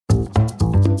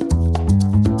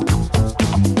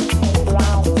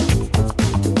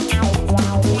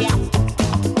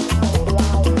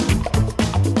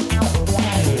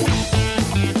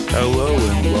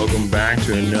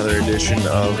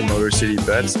of Motor City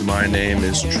Bets. My name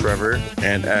is Trevor,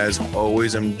 and as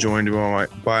always, I'm joined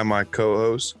by my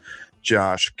co-host,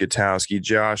 Josh Gutowski.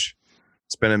 Josh,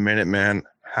 it's been a minute, man.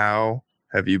 How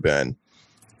have you been?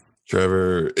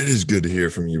 Trevor, it is good to hear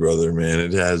from you, brother, man.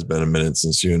 It has been a minute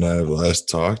since you and I have last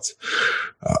talked.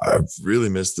 I've really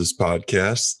missed this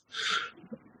podcast.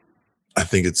 I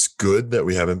think it's good that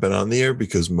we haven't been on the air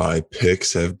because my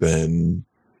picks have been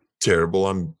terrible.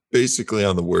 I'm basically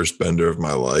on the worst bender of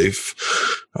my life.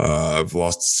 I've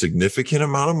lost a significant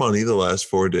amount of money the last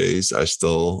 4 days. I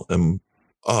still am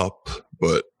up,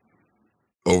 but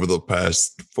over the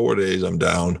past 4 days, I'm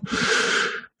down.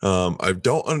 I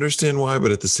don't understand why,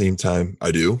 but at the same time,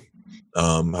 I do.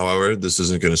 However, this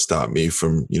isn't going to stop me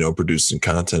from, producing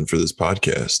content for this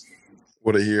podcast.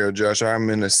 What a hero, Josh. I'm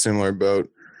in a similar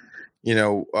boat.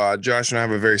 Josh and I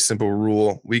have a very simple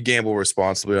rule. We gamble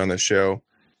responsibly on this show.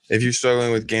 If you're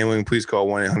struggling with gambling, please call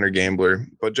 1-800-GAMBLER.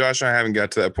 But Josh and I haven't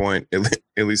got to that point,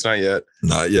 at least not yet.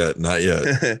 Not yet.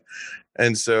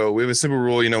 And so we have a simple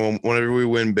rule. Whenever we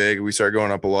win big, we start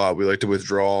going up a lot. We like to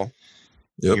withdraw.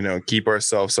 Yep. Keep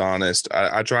ourselves honest.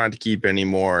 I try not to keep any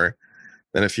more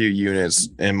than a few units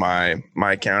in my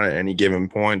account at any given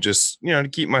point. Just, to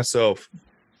keep myself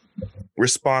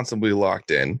responsibly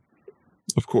locked in.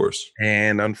 Of course.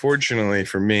 And unfortunately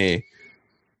for me,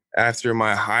 after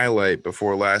my highlight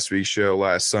before last week's show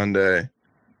last Sunday,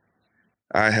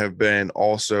 I have been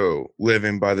also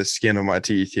living by the skin of my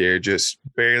teeth here, just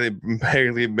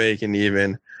barely making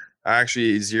even. I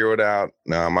actually zeroed out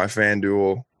my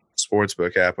FanDuel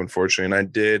Sportsbook app, unfortunately, and I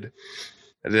did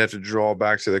have to draw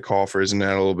back to the coffers and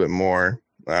add a little bit more.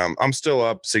 I'm still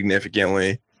up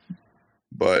significantly,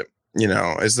 but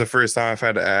it's the first time I've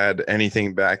had to add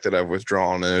anything back that I've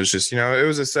withdrawn, and it was just it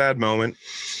was a sad moment,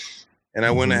 and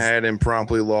I went ahead and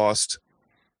promptly lost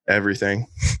everything.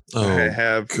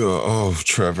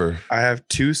 Trevor, I have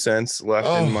 2 cents left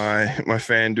in my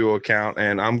FanDuel account,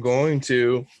 and I'm going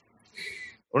to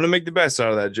make the best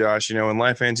out of that, Josh. In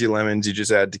life hands you lemons, you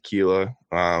just add tequila,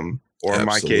 or in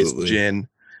my case, gin.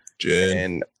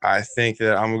 And I think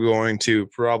that I'm going to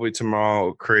probably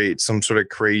tomorrow create some sort of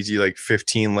crazy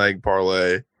 15 leg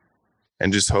parlay,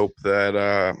 and just hope that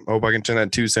I can turn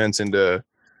that 2 cents into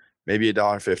maybe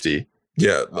 $1.50.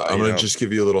 Yeah, I'm gonna just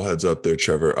give you a little heads up there,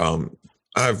 Trevor.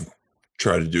 I've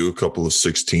tried to do a couple of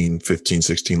 15,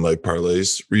 16 leg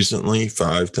parlays recently,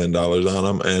 $5, $10 on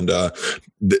them, and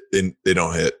they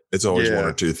don't hit. It's always one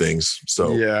or two things.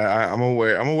 So yeah, I'm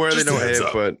aware they don't hit,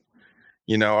 but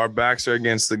our backs are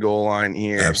against the goal line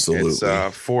here. Absolutely.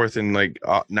 It's fourth and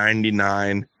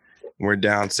 99. We're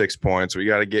down 6 points. We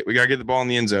gotta get the ball in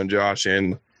the end zone, Josh.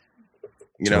 And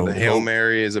the Hail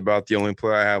Mary is about the only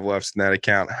play I have left in that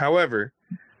account. However,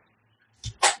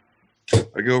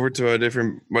 I go over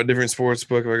to my different sports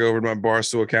book. If I go over to my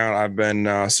Barstool account, I've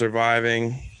been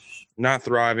surviving, not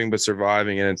thriving, but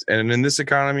surviving. And in this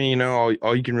economy,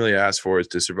 all you can really ask for is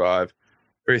to survive.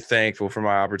 Very thankful for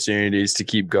my opportunities to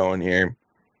keep going here.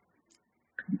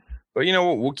 But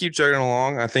we'll keep chugging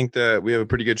along. I think that we have a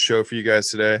pretty good show for you guys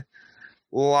today.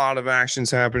 A lot of actions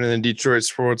happening in the Detroit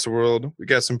sports world. We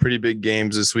got some pretty big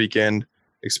games this weekend,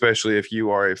 especially if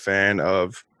you are a fan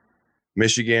of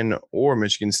Michigan or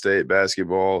Michigan State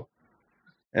basketball.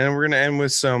 And we're going to end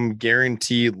with some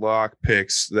guaranteed lock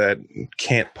picks that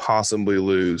can't possibly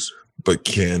lose. But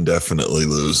can definitely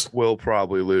lose. Will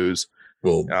probably lose.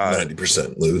 Will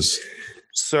 90% lose.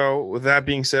 So with that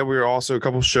being said, we are also a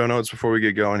couple show notes before we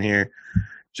get going here.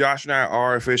 Josh and I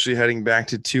are officially heading back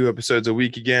to 2 episodes a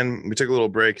week again. We took a little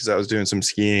break because I was doing some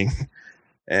skiing,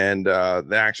 and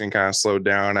the action kind of slowed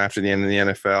down after the end of the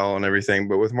NFL and everything.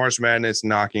 But with March Madness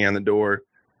knocking on the door,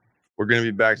 we're going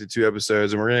to be back to 2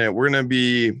 episodes, and we're going to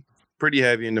be pretty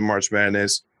heavy into March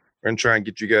Madness. We're going to try and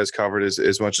get you guys covered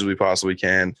as much as we possibly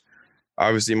can.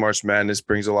 Obviously, March Madness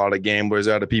brings a lot of gamblers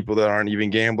out of people that aren't even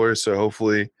gamblers. So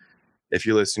hopefully, if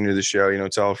you're listening to the show,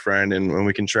 tell a friend, and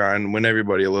we can try and win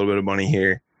everybody a little bit of money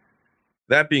here.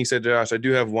 That being said, Josh, I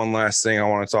do have one last thing I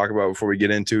want to talk about before we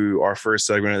get into our first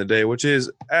segment of the day, which is,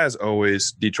 as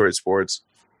always, Detroit sports.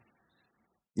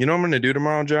 You know what I'm going to do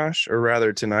tomorrow, Josh, or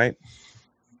rather tonight?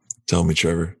 Tell me,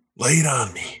 Trevor. Lay it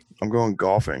on me. I'm going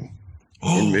golfing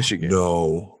in Michigan.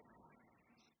 No.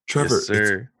 Trevor, yes,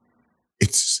 sir.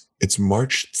 It's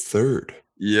March 3rd.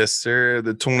 Yes, sir.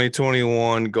 The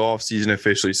 2021 golf season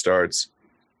officially starts.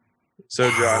 So,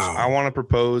 Josh, I want to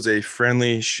propose a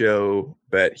friendly show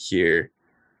bet here.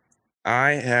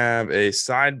 I have a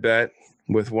side bet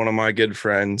with one of my good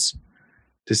friends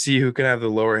to see who can have the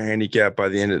lower handicap by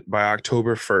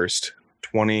October 1st,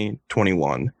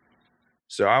 2021.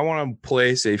 So I want to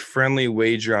place a friendly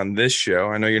wager on this show.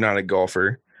 I know you're not a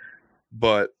golfer,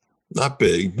 but Not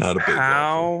big, not a big golfer.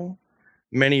 How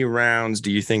many rounds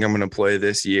do you think I'm going to play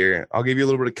this year? I'll give you a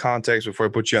little bit of context before I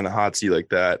put you on the hot seat like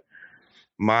that.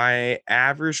 My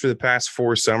average for the past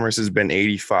 4 summers has been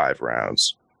 85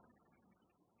 rounds.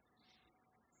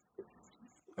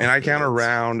 And I count a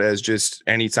round as just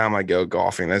any time I go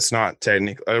golfing. That's not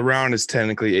technically, a round is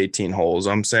technically 18 holes.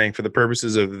 I'm saying for the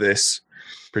purposes of this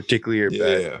particular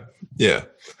bet. Yeah.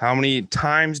 How many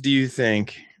times do you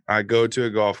think I go to a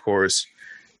golf course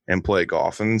and play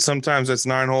golf? And sometimes that's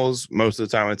 9 holes. Most of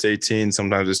the time it's 18.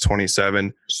 Sometimes it's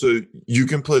 27. So you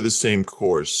can play the same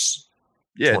course.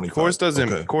 Yeah, course doesn't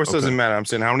matter. I'm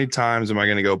saying how many times am I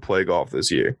going to go play golf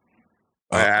this year?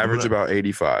 I average about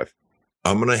 85.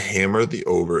 I'm going to hammer the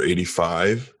over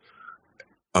 85.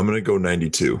 I'm going to go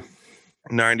 92.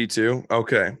 92.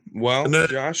 Okay. Well,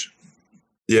 Josh.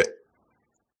 Yeah.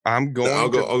 I'll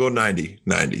go 90.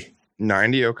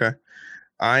 90. Okay.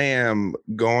 I am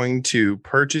going to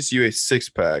purchase you a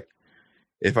 6-pack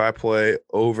if I play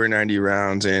over 90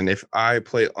 rounds. And if I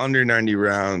play under 90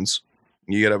 rounds,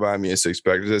 you got to buy me a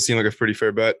 6-pack. Does that seem like a pretty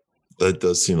fair bet? That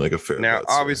does seem like a fair bet. Now,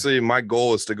 obviously, my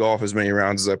goal is to golf as many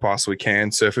rounds as I possibly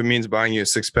can. So if it means buying you a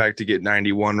 6-pack to get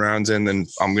 91 rounds in, then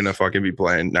I'm going to fucking be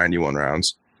playing 91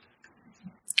 rounds.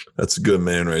 That's a good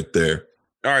man right there.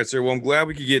 All right, sir. Well, I'm glad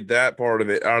we could get that part of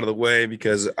it out of the way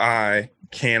because I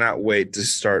cannot wait to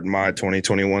start my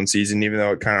 2021 season, even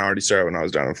though it kind of already started when I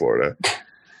was down in Florida.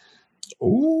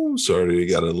 Oh, sorry. We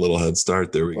got a little head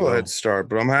start. There we go. Head start.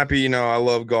 But I'm happy, I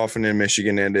love golfing in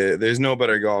Michigan, and there's no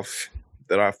better golf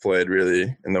that I've played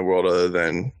really in the world other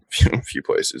than a few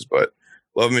places. But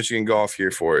love Michigan golf, here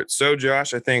for it. So,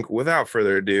 Josh, I think without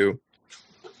further ado,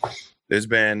 there's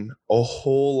been a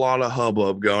whole lot of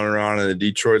hubbub going around in the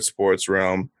Detroit sports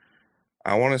realm.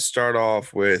 I want to start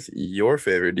off with your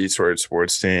favorite Detroit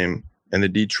sports team and the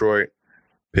Detroit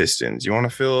Pistons. You want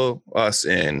to fill us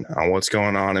in on what's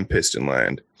going on in Piston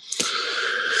land?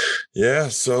 Yeah,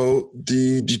 so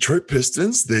the Detroit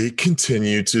Pistons, they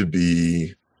continue to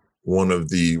be one of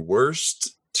the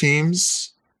worst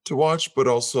teams to watch, but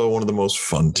also one of the most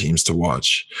fun teams to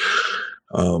watch.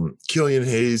 Killian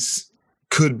Hayes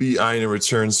could be eyeing a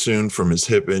return soon from his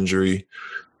hip injury.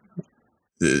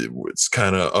 It's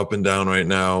kind of up and down right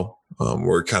now.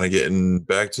 We're kind of getting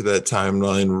back to that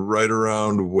timeline right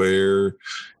around where,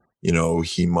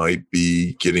 he might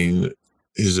be getting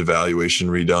his evaluation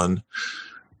redone.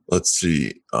 Let's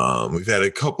see. We've had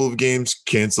a couple of games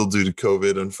canceled due to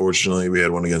COVID. Unfortunately, we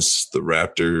had one against the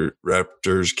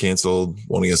Raptors canceled,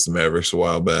 one against the Mavericks a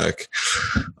while back.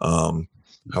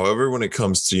 However, when it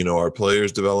comes to, our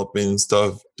players developing and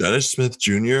stuff, Dennis Smith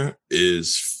Jr.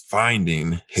 is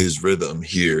finding his rhythm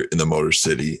here in the Motor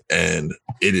City. And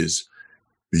it is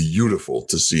beautiful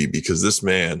to see because this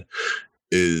man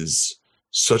is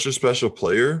such a special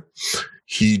player.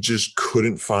 He just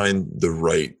couldn't find the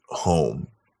right home.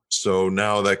 So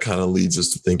now that kind of leads us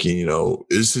to thinking,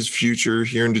 is his future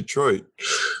here in Detroit?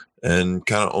 And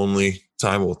kind of only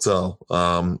time will tell.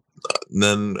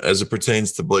 Then as it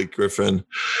pertains to Blake Griffin,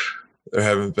 there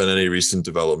haven't been any recent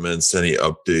developments, any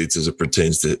updates as it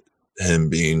pertains to him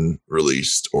being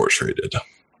released or traded.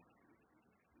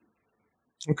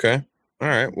 Okay. All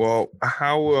right. Well,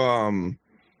 how,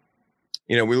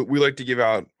 we like to give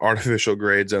out artificial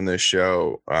grades on this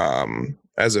show.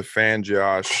 As a fan,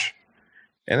 Josh,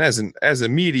 and as a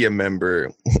media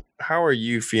member, how are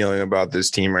you feeling about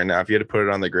this team right now? If you had to put it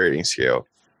on the grading scale.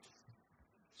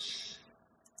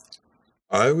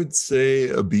 I would say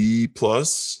a B+.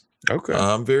 Okay.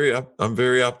 I'm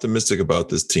very optimistic about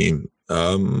this team.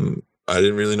 I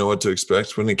didn't really know what to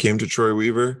expect when it came to Troy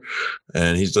Weaver,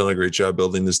 and he's done a great job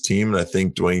building this team. And I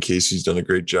think Dwayne Casey's done a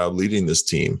great job leading this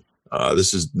team.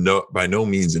 This is by no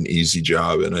means an easy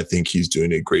job, and I think he's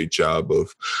doing a great job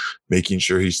of making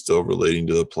sure he's still relating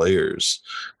to the players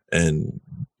and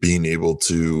being able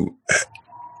to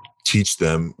teach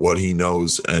them what he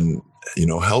knows and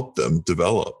help them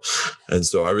develop. And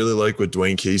so I really like what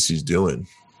Dwayne Casey's doing.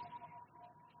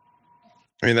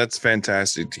 I mean, that's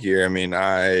fantastic to hear. I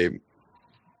mean,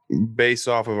 based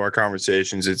off of our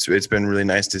conversations, it's been really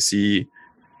nice to see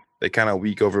that kind of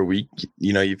week over week.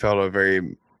 You've held a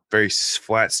very, very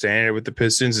flat standard with the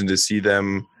Pistons, and to see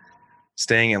them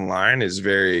staying in line is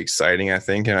very exciting, I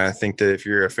think. And I think that if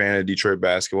you're a fan of Detroit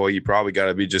basketball, you probably got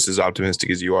to be just as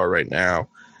optimistic as you are right now.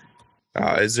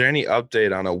 Is there any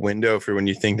update on a window for when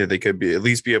you think that they could at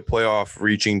least be a playoff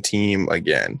reaching team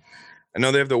again? I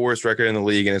know they have the worst record in the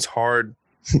league, and it's hard.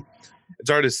 It's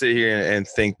hard to sit here and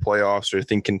think playoffs or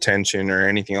think contention or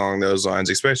anything along those lines,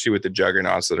 especially with the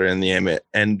juggernauts that are in the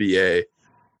NBA.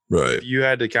 Right. If you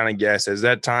had to kind of guess, as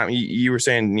that time, you were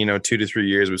saying, 2 to 3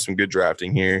 years with some good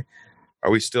drafting here.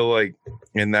 Are we still like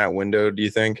in that window, do you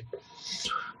think?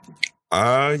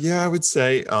 Yeah, I would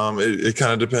say it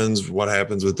kind of depends what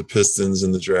happens with the Pistons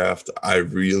in the draft. I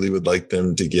really would like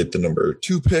them to get the number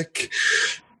 2 pick.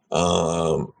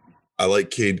 I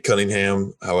like Cade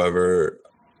Cunningham. However,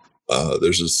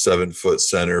 there's a 7-foot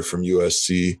center from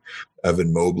USC,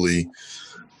 Evan Mobley,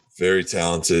 very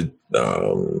talented,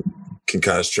 can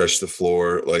kind of stretch the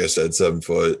floor. Like I said, 7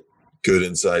 foot, good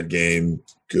inside game,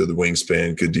 good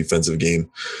wingspan, good defensive game.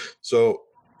 So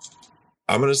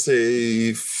I'm going to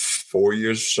say 4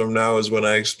 years from now is when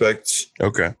I expect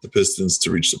the Pistons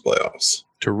to reach the playoffs.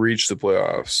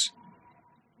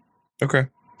 Okay.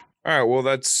 All right. Well,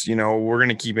 that's, we're going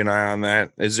to keep an eye on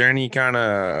that. Is there any kind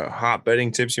of hot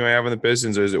betting tips you might have on the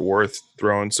Pistons, or is it worth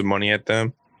throwing some money at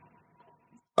them?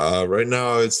 Right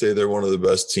now, I would say they're one of the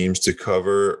best teams to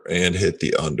cover and hit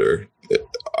the under.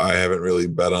 I haven't really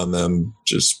bet on them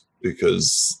just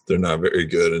because they're not very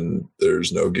good and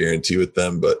there's no guarantee with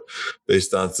them. But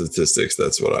based on statistics,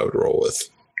 that's what I would roll with.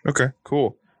 Okay,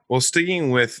 cool. Well, sticking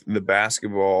with the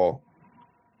basketball,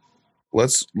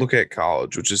 let's look at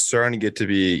college, which is starting to get to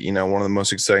be, one of the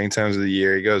most exciting times of the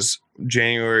year. It goes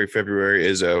January, February,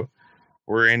 Izzo.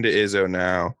 We're into Izzo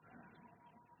now.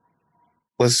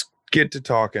 Let's get to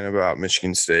talking about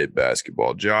Michigan State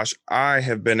basketball. Josh, I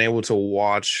have been able to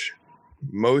watch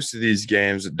most of these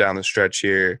games down the stretch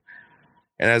here.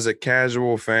 And as a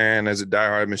casual fan, as a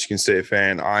diehard Michigan State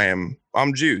fan, I'm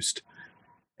juiced.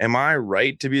 Am I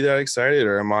right to be that excited,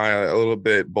 or am I a little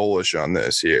bit bullish on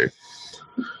this here?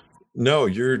 No,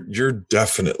 you're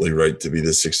definitely right to be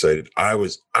this excited. I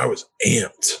was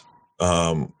amped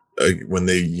when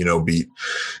they, beat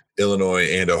Illinois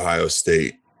and Ohio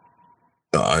State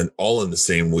all in the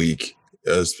same week.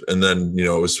 And then,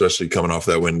 especially coming off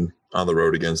that win on the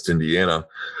road against Indiana,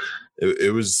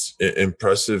 it was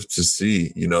impressive to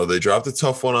see. They dropped a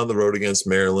tough one on the road against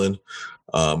Maryland.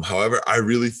 However, I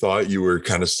really thought you were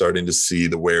kind of starting to see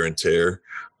the wear and tear.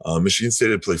 Michigan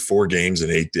State had played 4 games in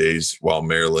 8 days, while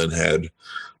Maryland had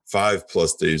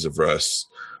 5+ days of rest.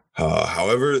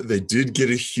 However, they did get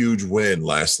a huge win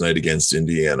last night against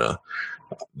Indiana.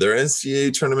 Their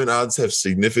NCAA tournament odds have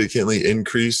significantly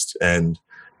increased, and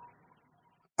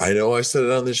I know I said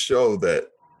it on this show that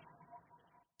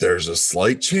there's a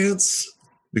slight chance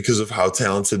because of how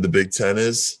talented the Big Ten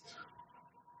is,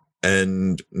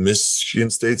 and Michigan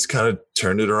State's kind of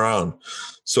turned it around.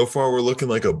 So far, we're looking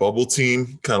like a bubble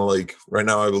team, kind of like right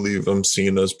now. I believe I'm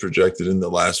seeing us projected in the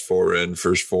last 4 in,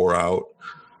 first 4 out.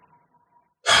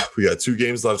 We got 2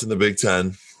 games left in the Big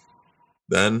Ten.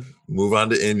 Then move on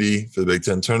to Indy for the Big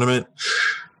Ten tournament.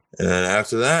 And then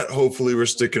after that, hopefully we're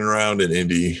sticking around in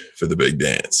Indy for the big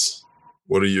dance.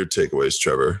 What are your takeaways,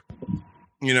 Trevor?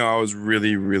 I was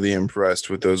really, really impressed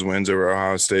with those wins over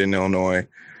Ohio State and Illinois.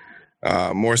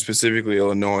 More specifically,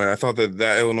 Illinois. I thought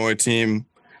that Illinois team,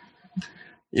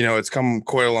 it's come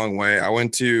quite a long way. I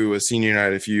went to a senior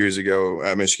night a few years ago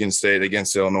at Michigan State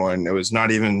against Illinois, and it was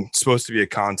not even supposed to be a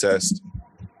contest.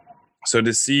 So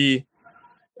to see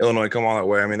Illinois come all that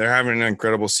way, they're having an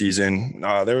incredible season.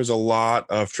 There was a lot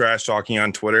of trash talking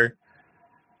on Twitter.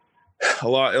 A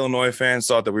lot of Illinois fans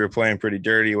thought that we were playing pretty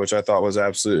dirty, which I thought was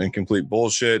absolute and complete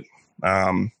bullshit.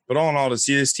 But all in all, to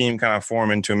see this team kind of form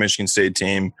into a Michigan State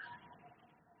team,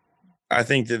 I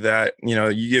think that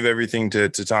you give everything to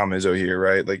Tom Izzo here,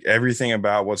 right? Like everything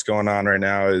about what's going on right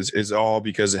now is all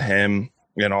because of him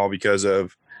and all because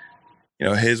of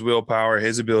his willpower,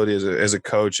 his ability as a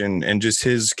coach, and just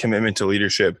his commitment to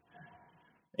leadership.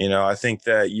 I think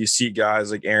that you see guys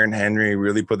like Aaron Henry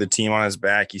really put the team on his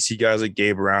back. You see guys like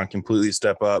Gabe Brown completely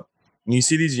step up. And you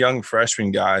see these young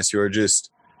freshman guys who are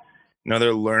just,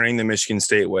 they're learning the Michigan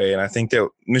State way. And I think that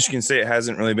Michigan State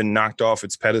hasn't really been knocked off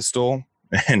its pedestal.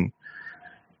 And,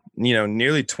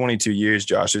 nearly 22 years,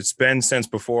 Josh. It's been since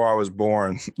before I was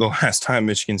born the last time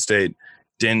Michigan State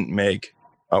didn't make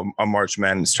a March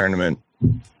Madness tournament.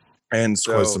 And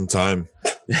so quite some time.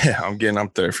 Yeah, I'm getting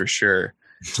up there for sure.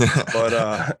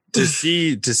 But to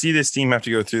see this team have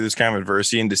to go through this kind of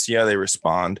adversity and to see how they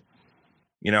respond,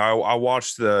 I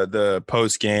watched the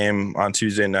post game on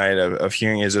Tuesday night of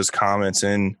hearing Izzo's comments,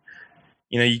 and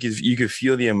you could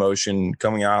feel the emotion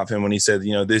coming out of him when he said,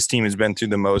 this team has been through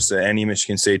the most that any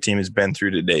Michigan State team has been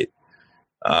through to date.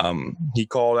 He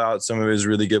called out some of his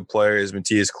really good players,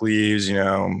 Matthias Cleaves,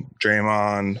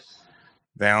 Draymond,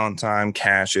 Valentine,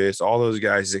 Cassius, all those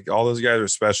guys. All those guys are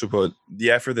special, but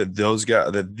the effort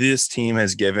that this team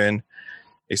has given,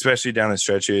 especially down the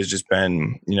stretch here, has just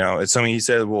been, it's something he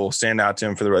said will stand out to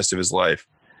him for the rest of his life.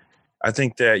 I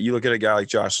think that you look at a guy like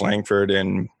Josh Langford,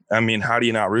 and how do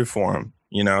you not root for him?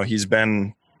 He's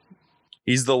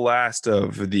the last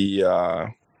of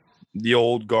the the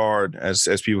old guard, as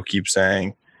people keep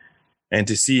saying, and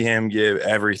to see him give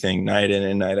everything night in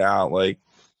and night out, like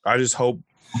I just hope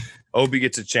he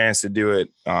gets a chance to do it,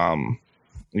 on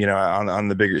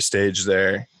the bigger stage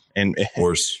there, and Of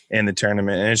course. in the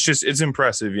tournament. And it's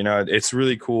impressive. It's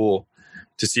really cool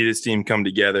to see this team come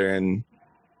together. And,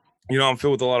 I'm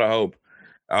filled with a lot of hope.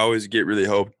 I always get really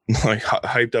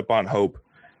hyped up on hope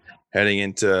heading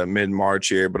into mid-March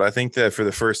here. But I think that for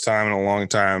the first time in a long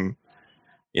time,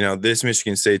 this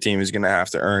Michigan State team is going to have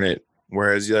to earn it,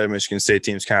 whereas the other Michigan State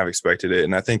teams kind of expected it.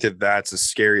 And I think that that's a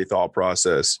scary thought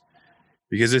process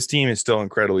because this team is still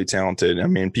incredibly talented. I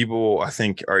mean, people, I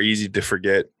think, are easy to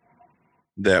forget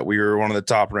that we were one of the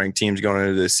top-ranked teams going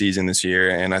into this season this year,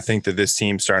 and I think that this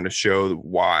team's starting to show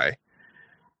why.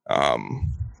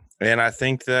 And I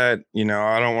think that,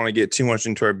 I don't want to get too much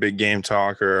into our big game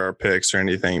talk or our picks or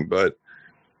anything, but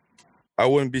I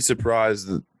wouldn't be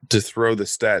surprised to throw the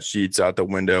stat sheets out the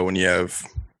window when you have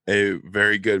a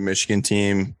very good Michigan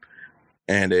team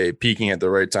and a peaking at the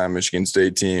right time Michigan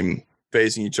State team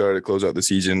facing each other to close out the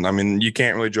season. I mean, you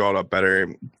can't really draw it up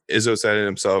better. Izzo said it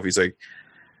himself. He's like,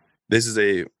 this is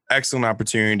a excellent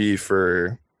opportunity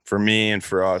for me and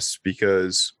for us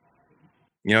because,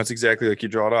 it's exactly like you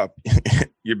draw it up.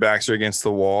 Your backs are against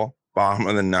the wall, bottom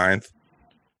of the ninth,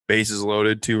 bases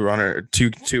loaded, two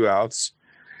outs,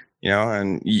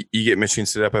 and you get Michigan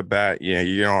State up at bat.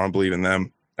 You don't want to believe in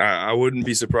them. I wouldn't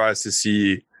be surprised to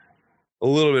see a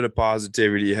little bit of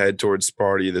positivity head towards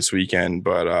Sparty this weekend,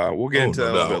 but we'll get into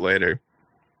that a little bit later.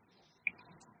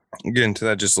 We'll get into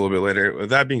that just a little bit later. With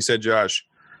that being said, Josh,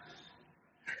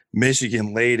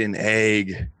 Michigan laid an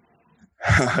egg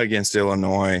against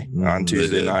Illinois on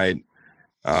Tuesday night.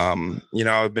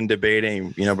 I've been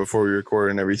debating, before we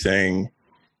recorded and everything,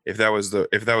 if that was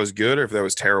good or if that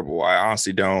was terrible. I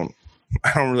honestly don't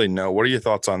really know. What are your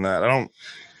thoughts on that?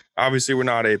 Obviously we're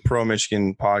not a pro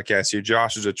Michigan podcast here.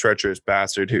 Josh is a treacherous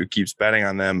bastard who keeps betting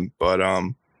on them, but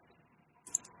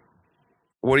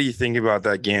what do you think about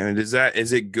that game? Is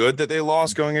it good that they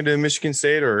lost going into Michigan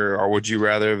State, or would you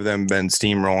rather have them been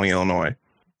steamrolling Illinois?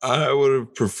 I would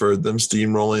have preferred them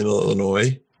steamrolling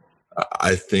Illinois.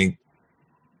 I think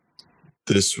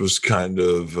this was kind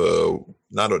of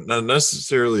not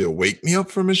necessarily a wake me up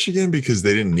for Michigan because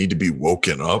they didn't need to be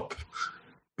woken up,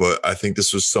 but I think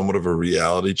this was somewhat of a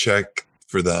reality check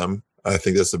for them. I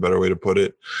think that's a better way to put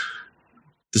it.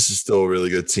 This is still a really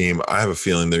good team. I have a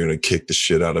feeling they're going to kick the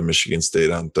shit out of Michigan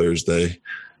State on Thursday,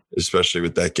 especially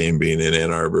with that game being in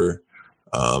Ann Arbor.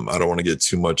 I don't want to get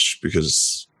too much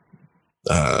because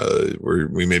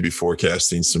we may be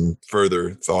forecasting some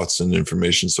further thoughts and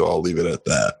information, so I'll leave it at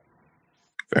that.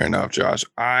 Fair enough, Josh.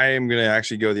 I am going to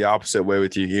actually go the opposite way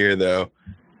with you here, though.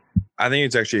 I think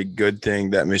it's actually a good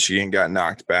thing that Michigan got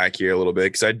knocked back here a little bit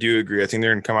because I do agree. I think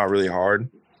they're going to come out really hard.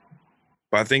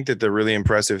 But I think that the really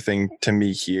impressive thing to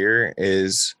me here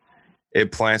is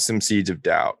it plants some seeds of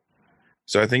doubt.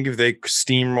 So I think if they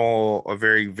steamroll a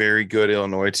very, very good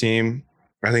Illinois team,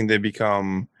 I think they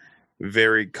become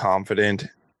very confident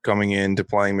coming into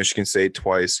playing Michigan State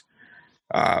twice.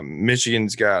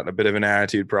 Michigan's got a bit of an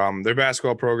attitude problem. Their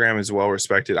basketball program is well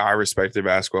respected. I respect their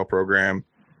basketball program.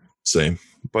 Same.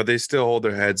 But they still hold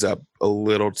their heads up a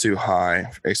little too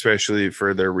high, especially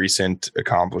for their recent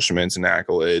accomplishments and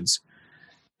accolades.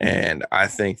 And I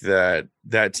think that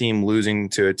team losing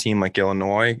to a team like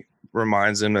Illinois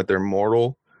reminds them that they're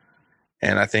mortal.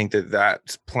 And I think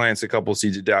that plants a couple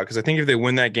seeds of doubt. Because I think if they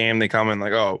win that game, they come in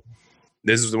like, oh,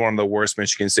 this is one of the worst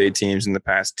Michigan State teams in the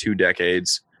past 2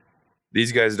 decades.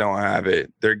 These guys don't have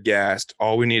it. They're gassed.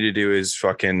 All we need to do is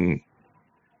fucking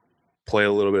play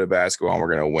a little bit of basketball and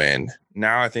we're going to win.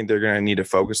 Now I think they're going to need to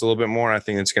focus a little bit more. And I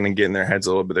think it's going to get in their heads a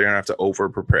little bit. They're going to have to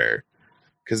over-prepare.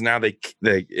 Because now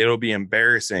it'll be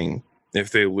embarrassing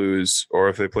if they lose or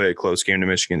if they play a close game to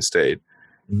Michigan State,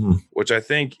 which I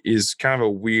think is kind of a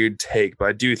weird take. But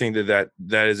I do think that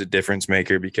is a difference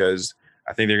maker because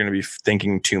I think they're going to be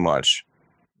thinking too much.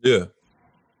 Yeah.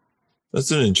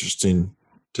 That's an interesting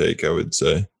take, I would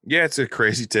say. Yeah, it's a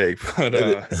crazy take, but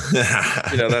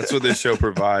that's what this show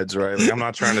provides, right? Like, I'm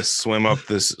not trying to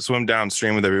swim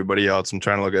downstream with everybody else. I'm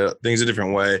trying to look at things a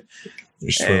different way.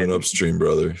 You're swimming upstream,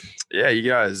 brother. Yeah, you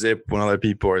gotta zip when other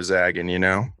people are zagging,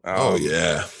 Oh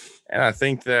yeah. And I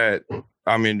think that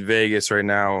I'm in Vegas right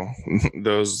now.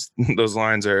 Those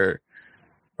lines are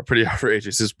pretty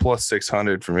outrageous. It's plus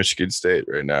 600 for Michigan State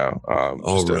right now.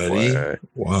 Already?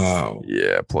 Wow.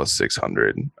 Yeah, plus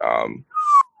 600.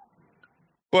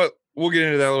 But we'll get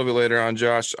into that a little bit later on,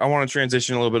 Josh. I want to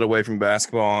transition a little bit away from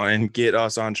basketball and get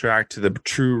us on track to the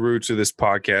true roots of this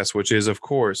podcast, which is, of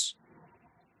course,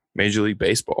 Major League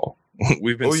Baseball.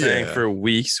 We've been saying for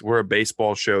weeks we're a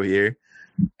baseball show here.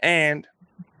 And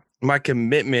my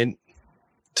commitment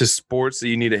to sports that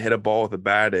you need to hit a ball with a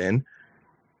bat in.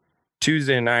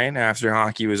 Tuesday night after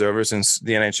hockey was over, since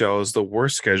the NHL is the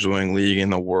worst scheduling league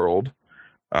in the world.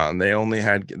 They only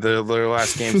had their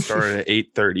last game started at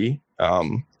 8:30.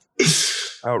 No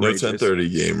 10:30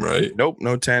 game, right? Nope,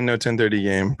 no 10:30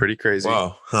 game. Pretty crazy.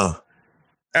 Wow, huh?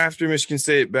 After Michigan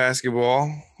State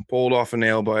basketball pulled off a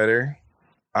nail biter,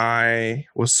 I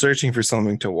was searching for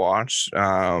something to watch,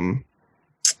 and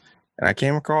I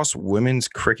came across women's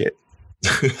cricket.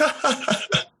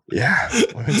 Yeah,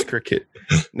 women's cricket.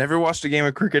 Never watched a game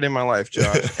of cricket in my life,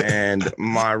 Josh. And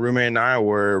my roommate and I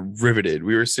were riveted.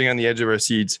 We were sitting on the edge of our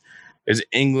seats. It's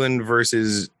England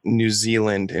versus New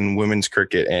Zealand in women's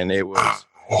cricket, and it was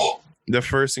the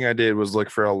first thing I did was look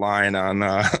for a line on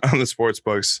the sports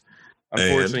books.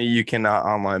 Unfortunately, you cannot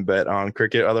online bet on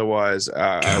cricket. Otherwise,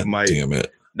 damn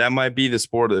it. That might be the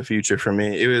sport of the future for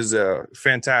me. It was a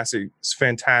fantastic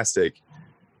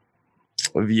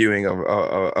viewing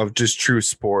of just true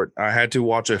sport. I had to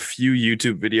watch a few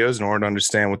YouTube videos in order to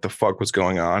understand what the fuck was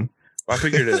going on. I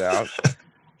figured it out.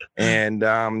 And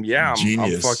I'm here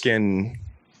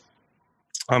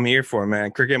for it,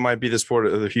 man. Cricket might be the sport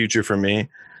of the future for me.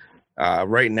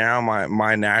 Right now,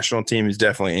 my national team is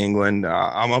definitely England.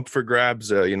 I'm up for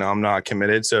grabs. I'm not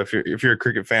committed. So if you're a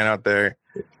cricket fan out there,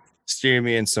 steer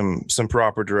me in some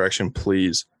proper direction,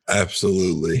 please.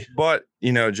 Absolutely. But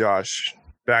Josh,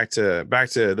 back to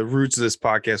the roots of this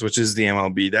podcast, which is the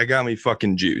MLB. That got me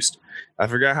fucking juiced. I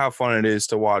forgot how fun it is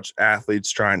to watch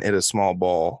athletes try and hit a small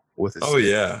ball with a stick.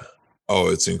 Yeah. Oh,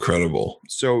 it's incredible.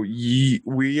 So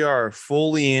we are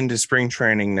fully into spring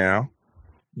training now.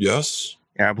 Yes.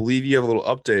 And I believe you have a little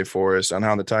update for us on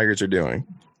how the Tigers are doing.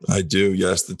 I do.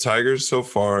 Yes. The Tigers so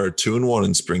far are 2-1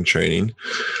 in spring training.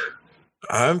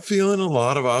 I'm feeling a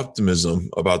lot of optimism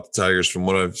about the Tigers from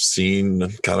what I've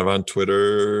seen kind of on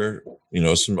Twitter,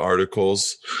 some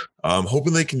articles. I'm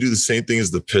hoping they can do the same thing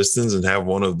as the Pistons and have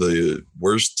one of the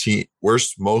worst,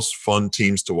 most fun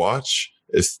teams to watch,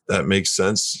 if that makes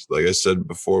sense. Like I said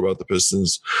before about the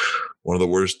Pistons, one of the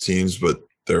worst teams, but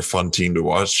they're a fun team to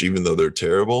watch, even though they're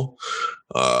terrible.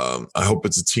 I hope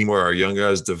it's a team where our young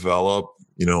guys develop,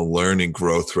 learn and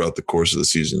grow throughout the course of the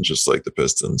season, just like the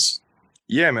Pistons.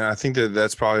 Yeah, man, I think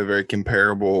that's probably a very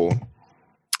comparable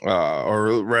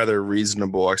or rather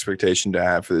reasonable expectation to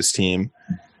have for this team.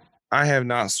 I have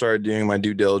not started doing my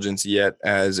due diligence yet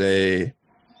as a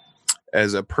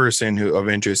person of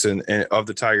interest of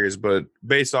the Tigers, but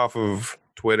based off of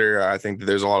Twitter, I think that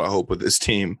there's a lot of hope with this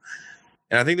team.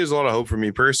 And I think there's a lot of hope for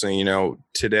me personally.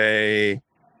 Today,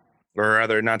 or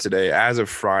rather not today, as of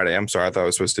Friday, I'm sorry, I thought it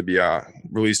was supposed to be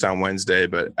released on Wednesday,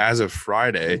 but as of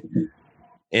Friday,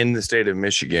 in the state of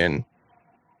Michigan,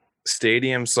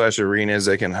 stadiums/arenas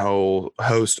that can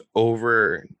host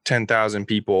over 10,000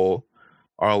 people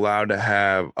are allowed to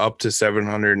have up to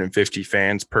 750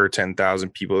 fans per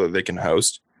 10,000 people that they can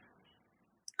host.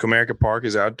 Comerica Park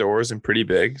is outdoors and pretty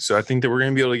big, so I think that we're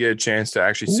going to be able to get a chance to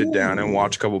actually sit down and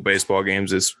watch a couple baseball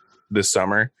games this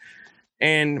summer.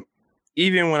 And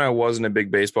even when I wasn't a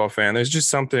big baseball fan, there's just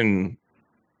something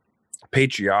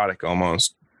patriotic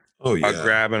almost. Oh yeah,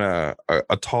 grabbing a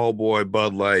tall boy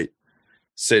Bud Light,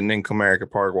 sitting in Comerica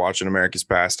Park watching America's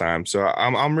pastime. So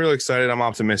I'm really excited. I'm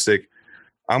optimistic.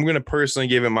 I'm going to personally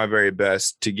give it my very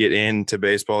best to get into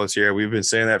baseball this year. We've been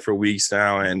saying that for weeks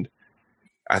now, and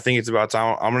I think it's about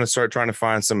time. I'm going to start trying to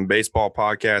find some baseball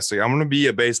podcasts. I'm going to be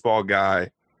a baseball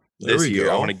guy this year.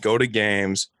 I want to go to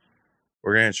games.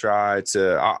 We're going to try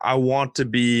to. I want to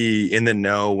be in the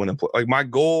know when my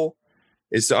goal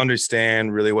is to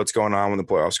understand really what's going on when the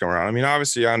playoffs come around. I mean,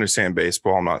 obviously, I understand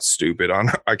baseball. I'm not stupid.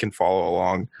 I can follow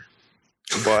along.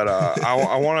 But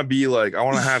I want to be I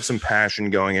want to have some passion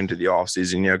going into the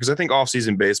offseason, because I think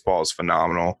offseason baseball is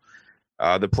phenomenal.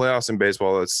 The playoffs in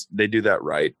baseball, they do that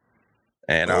right.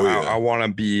 And I want to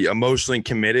be emotionally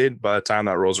committed by the time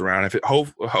that rolls around.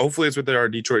 Hopefully it's with our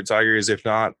Detroit Tigers. If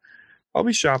not, I'll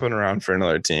be shopping around for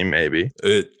another team, maybe.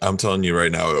 I'm telling you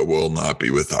right now, it will not be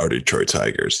with our Detroit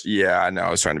Tigers. Yeah, I know. I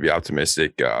was trying to be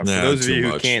optimistic. For those of you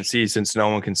who can't see, since no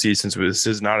one can see, since this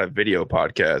is not a video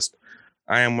podcast,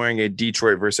 I am wearing a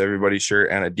Detroit versus everybody shirt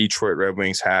and a Detroit Red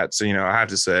Wings hat. So, I have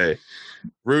to say,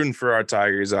 rooting for our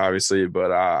Tigers, obviously,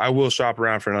 but I will shop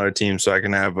around for another team so I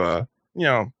can have a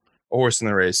horse in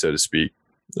the race, so to speak.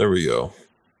 There we go.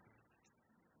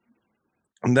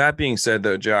 And that being said,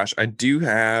 though, Josh, I do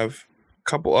have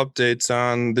couple updates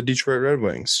on the Detroit Red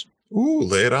Wings. Ooh,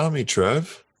 lay it on me,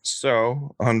 Trev.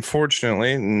 So,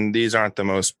 unfortunately, and these aren't the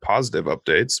most positive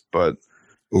updates, but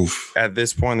Oof. At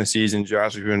this point in the season,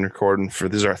 Josh, we've been recording for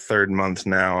this is our third month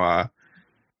now.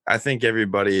 I think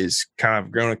everybody's kind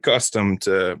of grown accustomed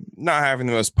to not having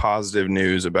the most positive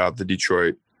news about the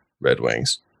Detroit Red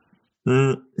Wings.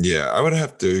 Yeah, I would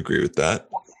have to agree with that.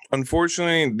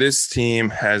 Unfortunately, this team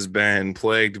has been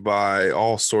plagued by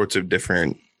all sorts of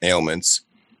different ailments.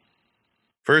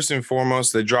 First and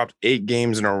foremost, they dropped 8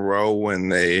 games in a row when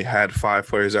they had 5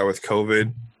 players out with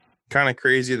COVID. Kind of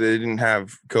crazy that they didn't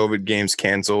have COVID games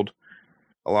canceled.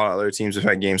 A lot of other teams have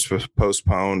had games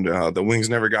postponed. The Wings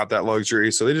never got that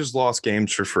luxury, so they just lost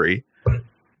games for free.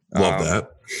 Love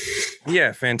that.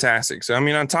 Yeah, fantastic. So, I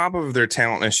mean, on top of their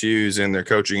talent issues and their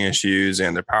coaching issues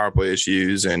and their power play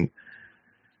issues, and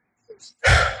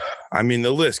I mean,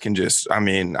 the list can just, I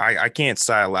mean, I can't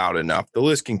say loud enough. The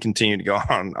list can continue to go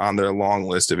on their long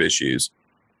list of issues.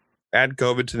 Add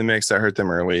COVID to the mix, that hurt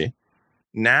them early.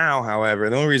 Now, however,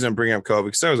 the only reason I'm bringing up COVID,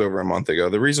 because that was over a month ago,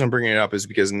 the reason I'm bringing it up is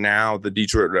because now the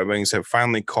Detroit Red Wings have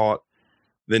finally caught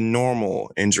the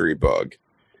normal injury bug,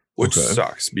 which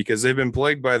sucks because they've been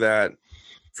plagued by that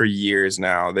for years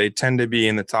now. They tend to be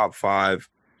in the top 5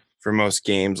 for most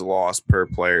games lost per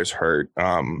players hurt.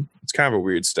 It's kind of a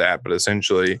weird stat, but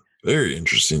essentially, very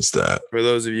interesting stat. For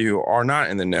those of you who are not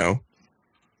in the know,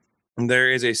 there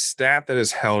is a stat that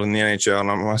is held in the NHL, and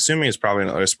I'm assuming it's probably in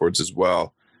other sports as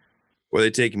well, where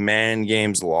they take man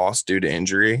games lost due to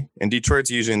injury. And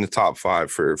Detroit's usually in the top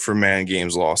 5 for man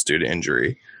games lost due to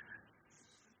injury.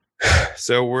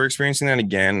 So we're experiencing that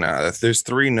again. There's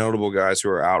 3 notable guys who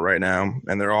are out right now,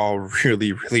 and they're all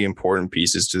really, really important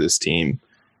pieces to this team.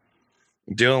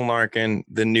 Dylan Larkin,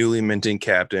 the newly minted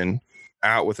captain,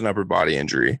 out with an upper body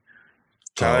injury.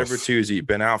 Tyler Bertuzzi,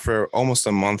 been out for almost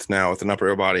a month now with an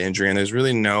upper body injury, and there's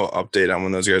really no update on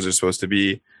when those guys are supposed to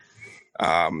be.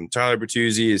 Tyler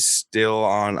Bertuzzi is still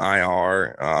on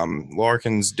IR.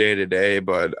 Larkin's day-to-day,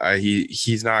 but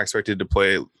he's not expected to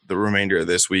play the remainder of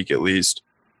this week at least.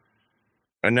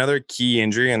 Another key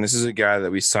injury, and this is a guy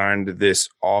that we signed this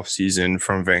offseason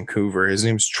from Vancouver. His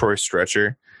name's Troy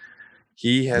Stretcher.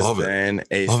 He has been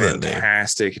a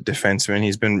fantastic defenseman.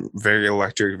 He's been very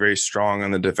electric, very strong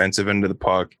on the defensive end of the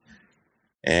puck,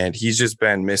 and he's just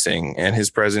been missing, and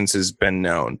his presence has been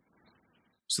known.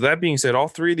 So that being said, all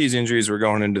 3 of these injuries were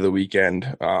going into the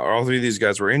weekend. All 3 of these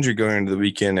guys were injured going into the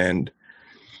weekend, and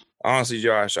honestly,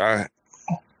 Josh,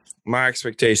 my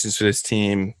expectations for this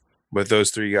team with those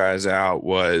 3 guys out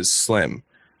was slim.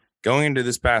 Going into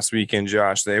this past weekend,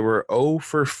 Josh, they were 0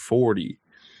 for 40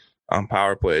 on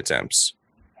power play attempts.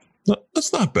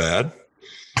 That's not bad.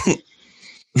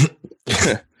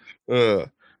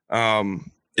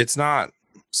 It's not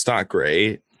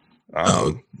great.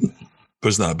 But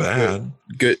it's not bad.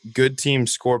 Good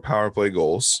teams score power play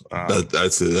goals.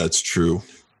 That's true.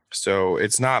 So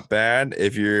it's not bad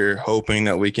if you're hoping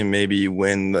that we can maybe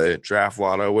win the draft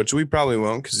lotto, which we probably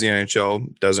won't because the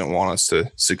NHL doesn't want us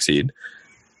to succeed.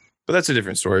 But that's a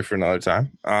different story for another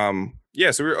time.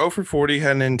 Yeah, so we were 0 for 40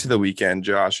 heading into the weekend,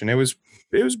 Josh, and it was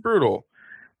brutal.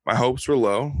 My hopes were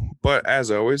low, but as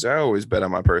always, I always bet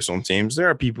on my personal teams. There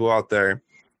are people out there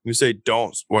who say,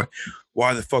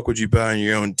 why the fuck would you bet on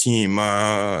your own team?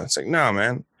 It's like, no,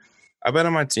 man. I bet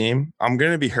on my team. I'm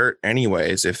going to be hurt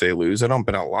anyways if they lose. I don't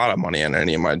bet a lot of money on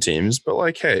any of my teams, but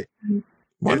like, hey,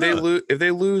 if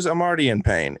they lose, I'm already in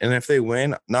pain. And if they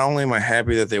win, not only am I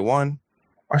happy that they won,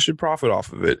 I should profit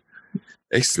off of it.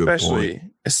 Especially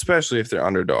if they're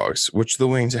underdogs, which the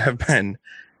Wings have been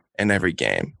in every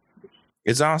game.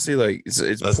 It's honestly like it's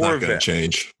that's poor not going to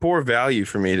change. Poor value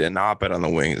for me to not bet on the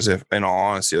Wings. If, in all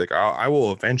honesty, like I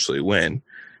will eventually win.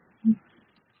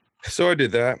 So I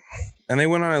did that, and they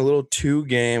went on a little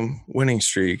 2-game winning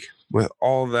streak with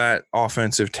all that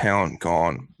offensive talent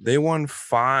gone. They won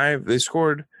 5. They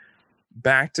scored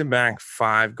back-to-back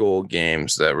 5-goal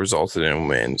games that resulted in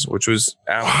wins, which was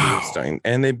absolutely stunning.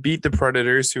 And they beat the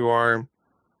Predators, who are,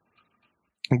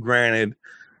 granted,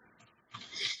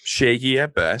 shaky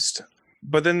at best.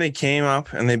 But then they came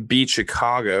up and they beat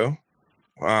Chicago.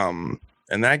 And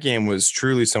that game was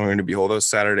truly something to behold. That was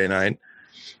Saturday night.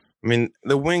 I mean,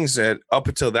 the Wings up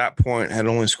until that point had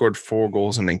only scored 4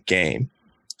 goals in a game.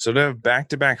 So to have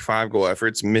back-to-back 5-goal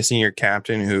efforts, missing your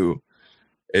captain who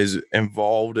is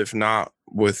involved, if not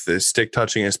with the stick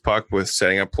touching his puck, with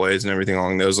setting up plays and everything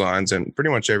along those lines, and pretty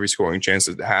much every scoring chance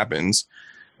that happens.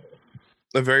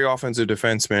 A very offensive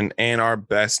defenseman and our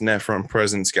best net front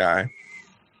presence guy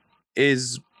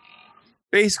is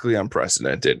basically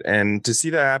unprecedented. And to see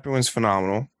that happen was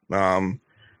phenomenal.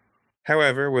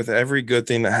 However, with every good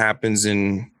thing that happens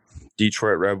in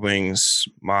Detroit Red Wings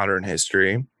modern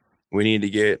history, we need to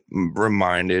get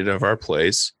reminded of our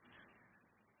place.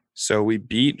 So we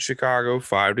beat Chicago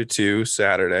 5-2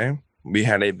 Saturday. We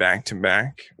had a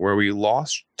back-to-back where we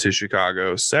lost to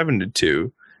Chicago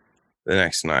 7-2 the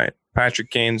next night.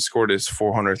 Patrick Kane scored his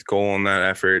 400th goal in that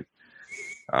effort.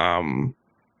 I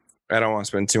don't want to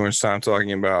spend too much time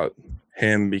talking about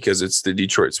him because it's the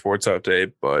Detroit Sports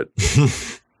Update, but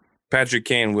Patrick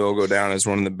Kane will go down as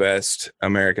one of the best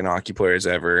American hockey players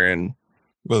ever. And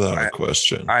without a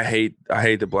question, I hate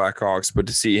the Blackhawks, but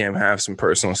to see him have some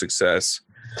personal success,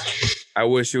 I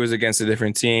wish it was against a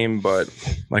different team. But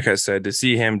like I said, to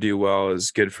see him do well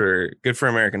is good for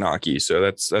American hockey. So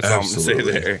that's all I'm going to say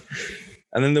there.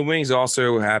 And then the Wings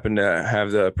also happened to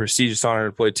have the prestigious honor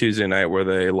to play Tuesday night, where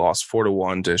they lost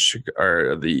 4-1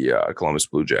 to the Columbus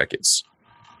Blue Jackets.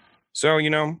 So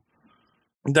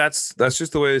that's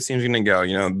just the way this team's going to go.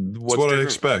 That's what I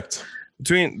expect.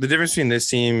 The difference between this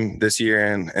team this year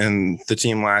and the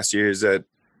team last year is that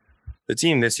the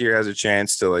team this year has a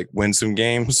chance to win some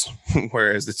games,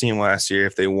 whereas the team last year,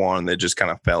 if they won, they just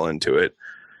kind of fell into it.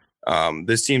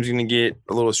 This team's going to get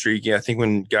a little streaky. I think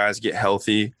when guys get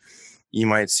healthy, you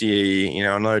might see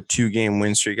another 2-game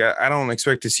win streak. I don't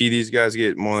expect to see these guys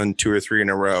get more than 2 or 3 in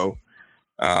a row.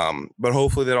 But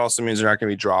hopefully that also means they're not going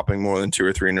to be dropping more than 2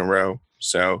 or 3 in a row.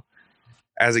 So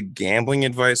as a gambling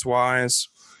advice wise,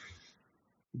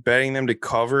 betting them to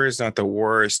cover is not the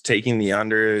worst. Taking the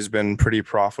under has been pretty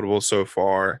profitable so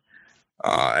far.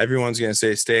 Everyone's going to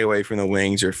say stay away from the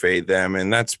Wings or fade them.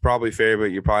 And that's probably fair, but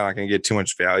you're probably not going to get too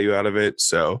much value out of it.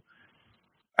 So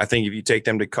I think if you take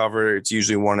them to cover, it's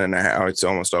usually 1.5. It's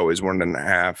almost always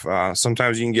 1.5.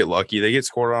 Sometimes you can get lucky. They get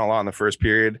scored on a lot in the first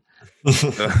period.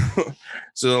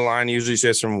 So the line usually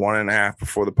sits from 1.5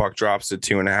 before the puck drops to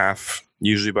 2.5,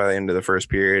 usually by the end of the first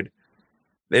period.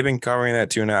 They've been covering that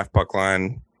 2.5 puck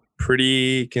line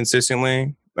pretty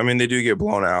consistently. I mean, they do get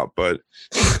blown out, but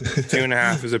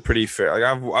 2.5 is a pretty fair.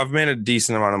 I've made a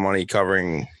decent amount of money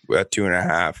covering at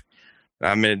 2.5.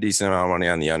 I've made a decent amount of money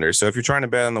on the under. So if you're trying to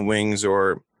bet on the Wings,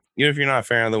 or even if you're not a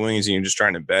fan of the Wings and you're just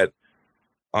trying to bet,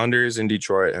 unders in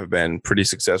Detroit have been pretty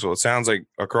successful. It sounds like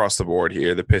across the board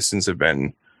here, the Pistons have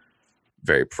been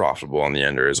very profitable on the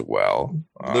under as well.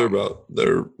 They're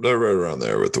right around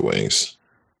there with the Wings.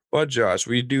 But Josh,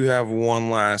 we do have one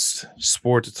last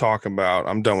sport to talk about.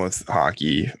 I'm done with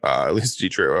hockey, at least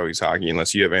Detroit Red Wings hockey,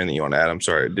 unless you have anything you want to add. I'm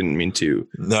sorry, I didn't mean to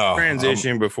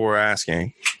transition before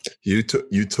asking. You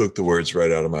took the words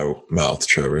right out of my mouth,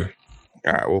 Trevor.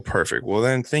 All right, well, perfect. Well,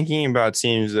 then thinking about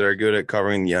teams that are good at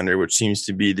covering the under, which seems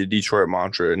to be the Detroit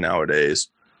mantra nowadays,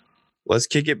 let's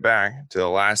kick it back to the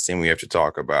last team we have to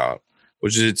talk about,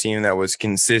 which is a team that was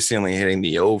consistently hitting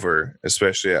the over,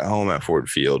 especially at home at Ford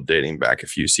Field, dating back a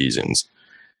few seasons.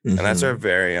 Mm-hmm. And that's our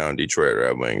very own Detroit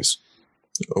Red Wings.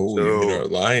 Oh, so, you mean our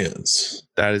Lions.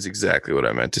 That is exactly what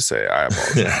I meant to say. I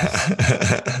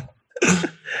apologize.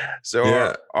 So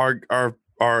yeah.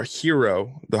 Our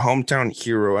hero, the hometown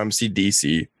hero,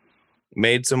 MCDC,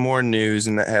 made some more news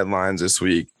in the headlines this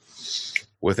week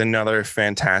with another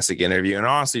fantastic interview. And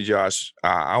honestly, Josh,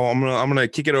 I'm gonna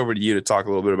kick it over to you to talk a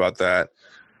little bit about that.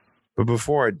 But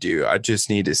before I do, I just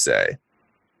need to say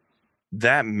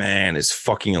that man is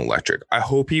fucking electric. I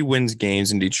hope he wins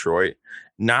games in Detroit.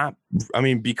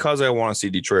 Because I want to see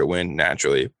Detroit win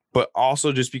naturally, but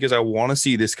also just because I want to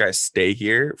see this guy stay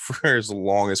here for as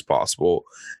long as possible.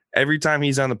 Every time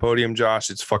he's on the podium, Josh,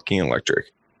 it's fucking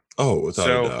electric. Oh, without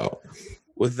a doubt.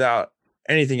 Without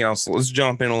anything else, let's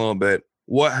jump in a little bit.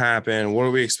 What happened? What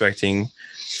are we expecting?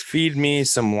 Feed me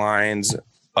some Lions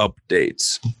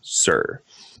updates, sir.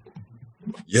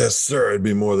 Yes, sir. I'd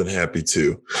be more than happy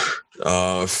to.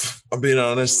 If I'm being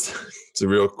honest, it's a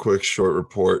real quick, short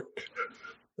report.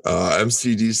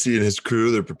 MCDC and his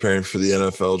crew, they're preparing for the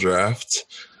NFL draft.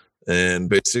 And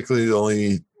basically the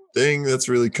only thing that's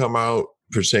really come out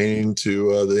pertaining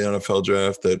to the NFL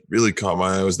draft that really caught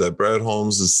my eye was that Brad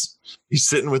Holmes he's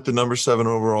sitting with the number 7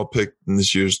 overall pick in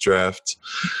this year's draft.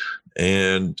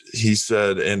 And he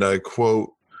said, and I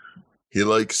quote, he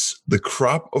likes the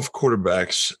crop of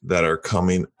quarterbacks that are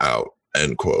coming out,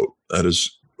 end quote. That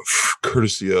is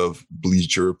courtesy of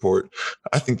Bleacher Report.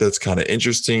 I think that's kind of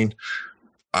interesting.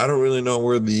 I don't really know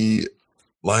where the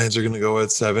Lions are going to go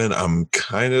at 7. I'm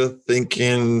kind of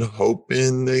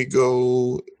hoping they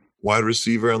go wide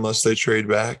receiver unless they trade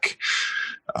back.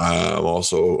 I'm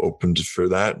also open for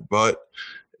that. But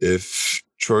if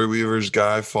Troy Weaver's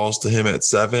guy falls to him at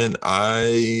 7,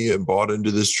 I bought into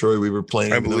this Troy Weaver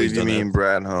plan. I believe you mean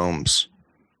Brad Holmes.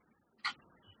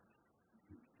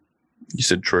 You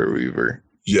said Troy Weaver.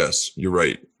 Yes, you're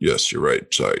right.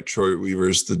 Sorry. Troy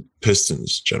Weaver's the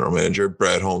Pistons general manager.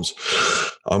 Brad Holmes,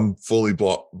 I'm fully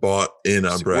bought in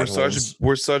on Brad Holmes.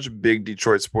 We're such big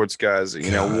Detroit sports guys. You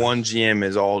know, one GM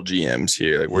is all GMs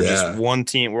here. Like we're just one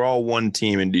team. We're all one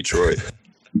team in Detroit.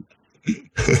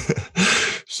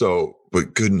 So,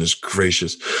 but goodness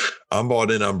gracious, I'm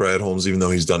bought in on Brad Holmes, even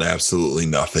though he's done absolutely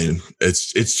nothing.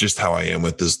 It's just how I am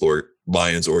with this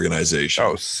Lions organization.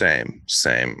 Oh, same.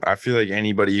 I feel like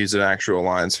anybody who's an actual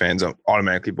Lions fan's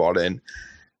automatically bought in.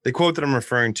 The quote that I'm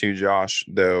referring to, Josh,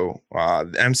 though,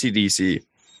 the MCDC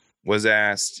was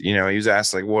asked, he was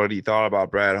asked like what he thought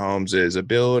about Brad Holmes'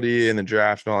 ability in the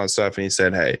draft and all that stuff. And he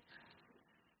said, hey,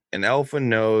 an alpha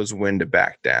knows when to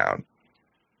back down.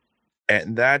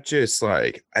 And that just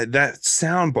like that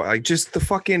sound, like just the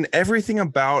fucking everything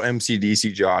about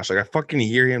MCDC, Josh. Like I fucking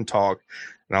hear him talk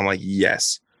and I'm like,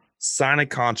 yes, sign a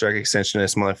contract extension to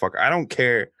this motherfucker. I don't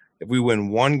care if we win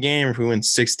one game or if we win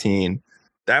 16.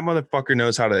 That motherfucker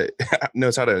knows how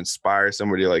to inspire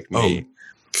somebody like me.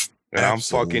 And I'm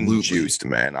fucking juiced,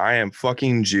 man. I am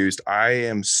fucking juiced. I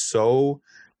am so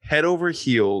head over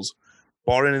heels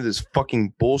bought into this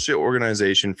fucking bullshit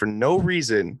organization for no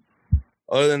reason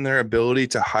other than their ability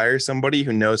to hire somebody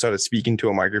who knows how to speak into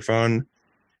a microphone.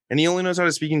 And he only knows how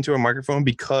to speak into a microphone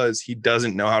because he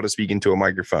doesn't know how to speak into a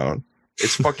microphone.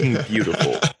 It's fucking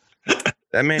beautiful.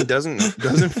 That man doesn't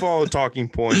follow talking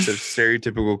points of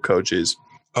stereotypical coaches.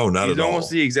 Oh, not at all. He's almost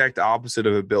the exact opposite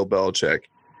of a Bill Belichick.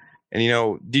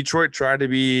 And, Detroit tried to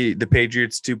be the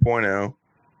Patriots 2.0,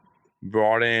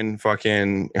 brought in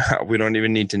fucking, we don't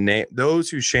even need to name those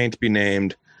who shan't be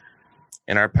named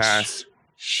in our past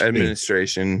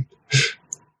administration.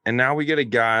 And now we get a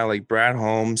guy like Brad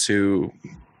Holmes who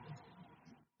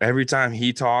every time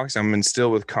he talks, I'm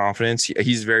instilled with confidence.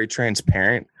 He's very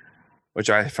transparent, which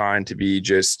I find to be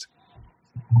just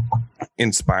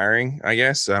inspiring, I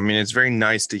guess. I mean, it's very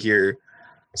nice to hear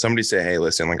somebody say, hey,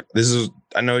 listen, like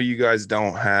I know you guys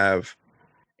don't have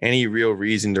any real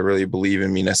reason to really believe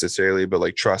in me necessarily, but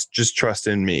like just trust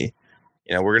in me.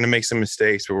 We're going to make some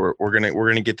mistakes, but we're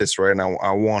going to get this right. And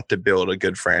I want to build a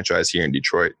good franchise here in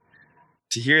Detroit.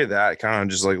 To hear that kind of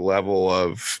just like level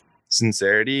of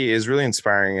sincerity is really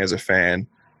inspiring as a fan.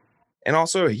 And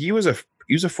also he was a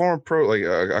former pro, like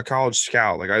a college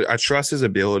scout. Like I trust his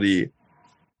ability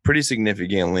pretty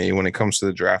significantly when it comes to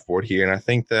the draft board here. And I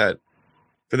think that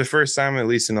for the first time, at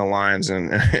least in the Lions,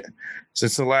 and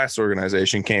since the last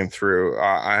organization came through,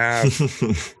 I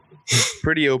have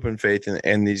pretty open faith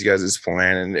in these guys'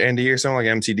 plan. And to hear someone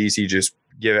like MCDC just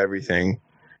give everything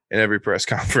in every press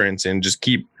conference and just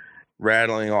keep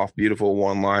rattling off beautiful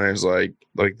one-liners like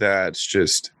that, it's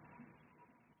just,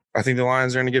 I think the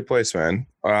Lions are in a good place, man.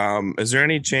 Is there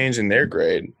any change in their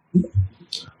grade?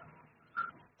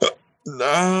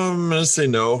 I'm going to say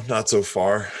no, not so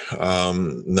far.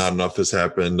 Not enough has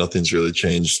happened. Nothing's really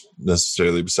changed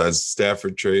necessarily besides the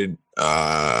Stafford trade.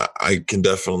 I can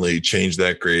definitely change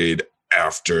that grade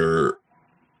after,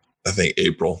 I think,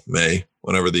 April, May,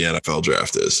 whenever the NFL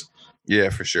draft is. Yeah,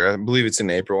 for sure. I believe it's in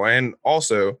April. And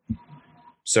also,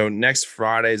 so next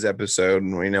Friday's episode,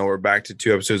 we're back to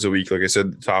 2 episodes a week, like I said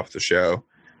at the top of the show,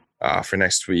 for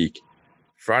next week.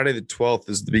 Friday the 12th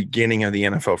is the beginning of the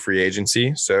NFL free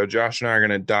agency. So Josh and I are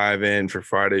going to dive in for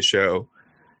Friday's show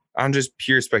on just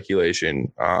pure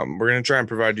speculation. We're going to try and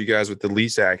provide you guys with the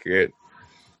least accurate,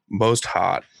 most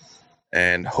hot,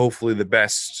 and hopefully the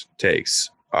best takes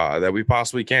that we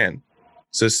possibly can.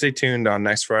 So stay tuned on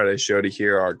next Friday's show to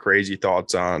hear our crazy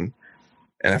thoughts on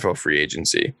NFL free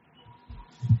agency.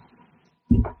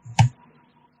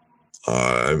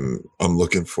 I'm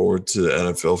looking forward to the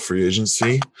NFL free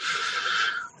agency.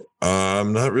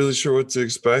 I'm not really sure what to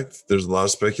expect. There's a lot of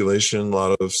speculation, a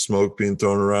lot of smoke being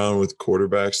thrown around with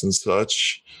quarterbacks and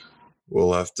such.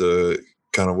 We'll have to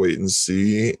kind of wait and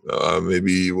see.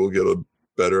 Maybe we'll get a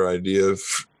better idea of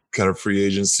kind of free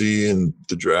agency and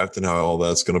the draft and how all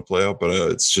that's going to play out. But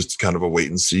it's just kind of a wait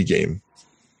and see game.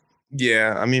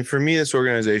 Yeah, I mean, for me, this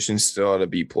organization's still at a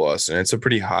B+, and it's a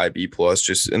pretty high B+,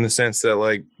 just in the sense that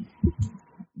like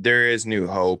there is new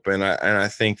hope, and I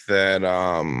think that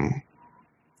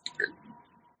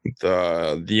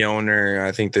the owner,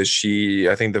 I think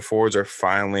the Fords are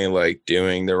finally like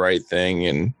doing the right thing,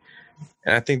 and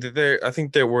I think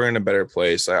that we're in a better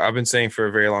place. I've been saying for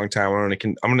a very long time.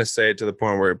 I'm going to say it to the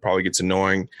point where it probably gets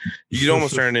annoying. You could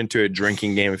almost turn it into a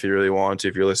drinking game if you really want to,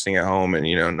 if you're listening at home and,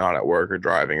 not at work or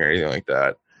driving or anything like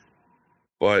that.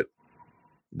 But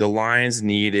the Lions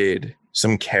needed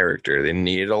some character. They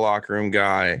needed a locker room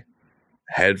guy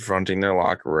head fronting their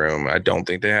locker room. I don't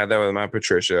think they had that with Matt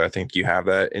Patricia. I think you have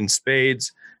that in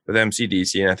spades with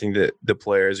MCDC, and I think that the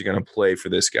players are going to play for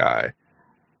this guy.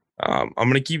 I'm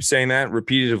going to keep saying that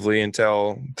repeatedly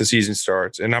until the season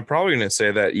starts, and I'm probably going to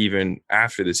say that even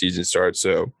after the season starts.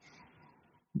 So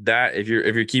that if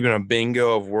you're keeping a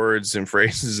bingo of words and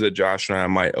phrases that Josh and I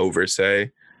might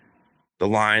oversay, the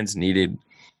Lions needed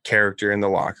character in the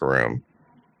locker room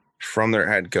from their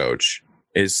head coach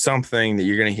is something that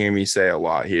you're going to hear me say a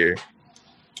lot here.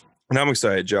 And I'm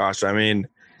excited, Josh. I mean,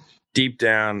 deep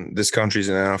down, this country's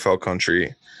an NFL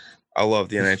country. I love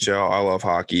the NHL. I love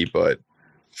hockey, but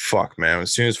fuck, man.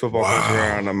 As soon as football comes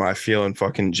around, I'm feeling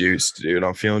fucking juiced, dude.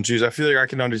 I'm feeling juiced. I feel like I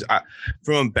can understand.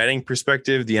 From a betting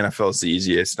perspective, the NFL is the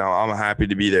easiest. Now, I'm happy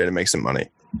to be there to make some money.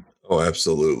 Oh,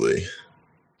 absolutely.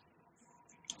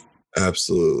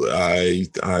 Absolutely.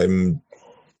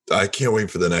 I can't wait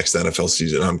for the next NFL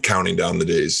season. I'm counting down the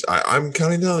days. I'm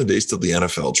counting down the days till the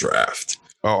NFL draft.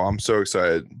 Oh, I'm so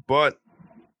excited. But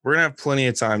we're going to have plenty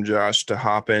of time, Josh, to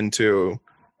hop into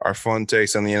our fun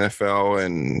takes on the NFL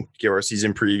and give our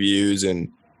season previews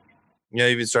and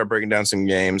even start breaking down some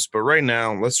games. But right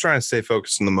now, let's try and stay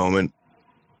focused in the moment.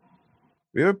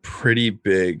 We have a pretty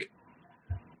big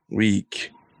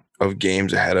week of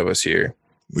games ahead of us here.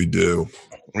 We do.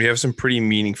 We have some pretty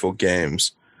meaningful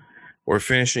games. We're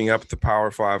finishing up the Power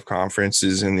 5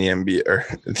 conferences in the NBA or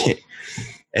the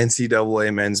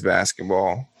NCAA men's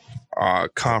basketball.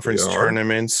 Conference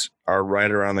tournaments are right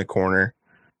around the corner.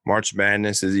 March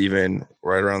Madness is even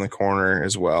right around the corner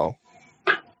as well.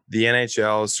 The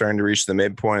NHL is starting to reach the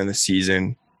midpoint of the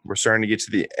season. We're starting to get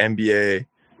to the NBA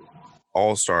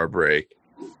All-Star break,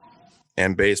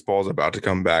 and baseball is about to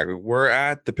come back. We're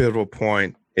at the pivotal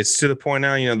point. It's to the point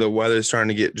now, the weather's starting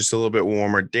to get just a little bit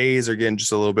warmer. Days are getting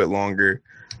just a little bit longer.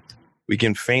 We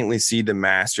can faintly see the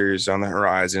Masters on the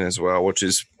horizon as well, which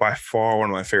is by far one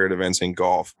of my favorite events in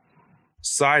golf.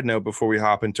 Side note, before we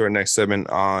hop into our next segment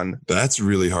on that's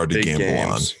really hard to gamble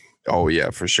games. On. Oh,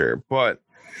 yeah, for sure. But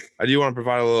I do want to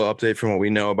provide a little update from what we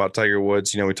know about Tiger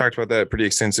Woods. We talked about that pretty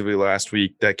extensively last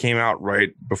week. That came out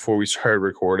right before we started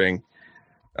recording.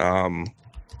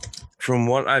 From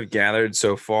what I've gathered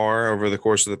so far over the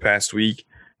course of the past week,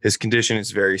 his condition is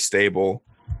very stable.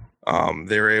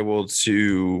 They were able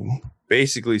to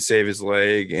basically save his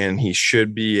leg, and he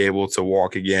should be able to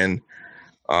walk again.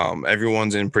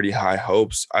 Everyone's in pretty high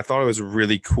hopes. I thought it was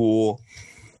really cool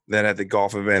that at the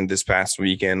golf event this past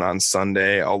weekend on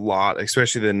Sunday, a lot,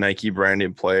 especially the Nike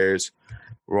branded players,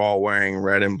 were all wearing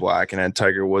red and black and had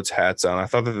Tiger Woods hats on. I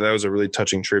thought that was a really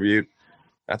touching tribute.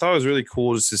 I thought it was really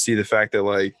cool just to see the fact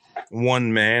that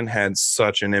one man had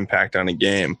such an impact on a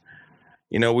game.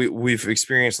 We've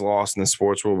experienced loss in the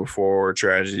sports world before,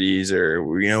 tragedies, or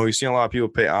we've seen a lot of people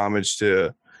pay homage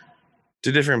to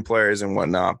different players and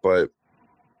whatnot, but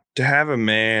to have a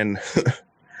man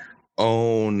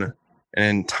own an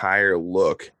entire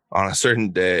look on a certain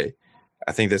day,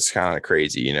 I think that's kind of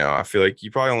crazy. I feel like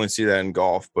you probably only see that in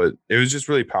golf, but it was just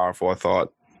really powerful, I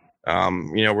thought.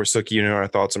 We're still keeping our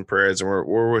thoughts and prayers, and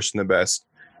we're wishing the best.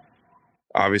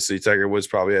 Obviously, Tiger Woods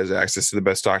probably has access to the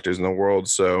best doctors in the world,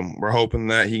 so we're hoping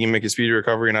that he can make a speedy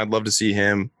recovery, and I'd love to see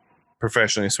him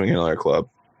professionally swing another club.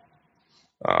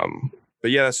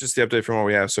 But yeah, that's just the update from what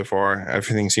we have so far.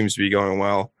 Everything seems to be going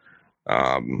well.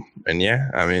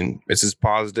 It's as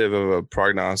positive of a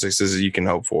prognosis as you can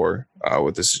hope for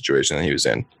with the situation that he was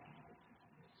in.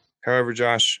 However,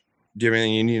 Josh, do you have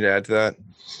anything you need to add to that?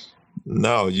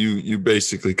 No, you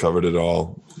basically covered it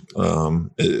all.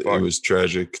 It was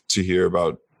tragic to hear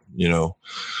about,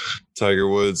 Tiger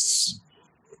Woods.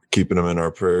 Keeping him in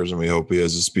our prayers, and we hope he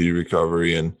has a speedy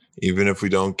recovery. And even if we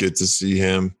don't get to see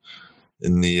him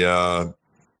in the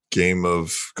game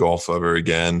of golf ever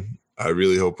again, I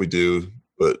really hope we do.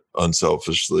 But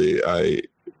unselfishly,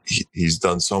 he's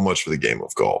done so much for the game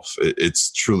of golf.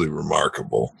 It's truly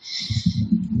remarkable.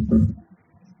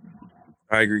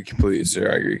 I agree completely, sir.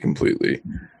 I agree completely.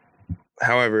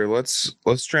 However, let's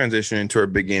transition into our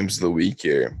big games of the week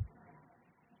here.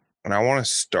 And I want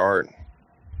to start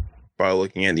by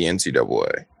looking at the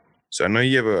NCAA. So I know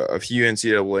you have a few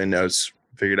NCAA notes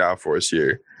figured out for us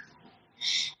here.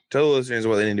 Tell the listeners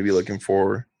what they need to be looking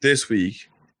for this week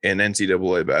in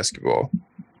NCAA basketball.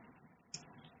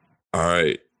 All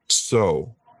right.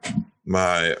 So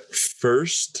my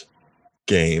first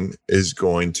game is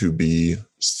going to be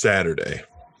Saturday.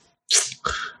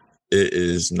 It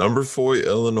is number 4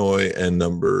 Illinois and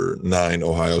number 9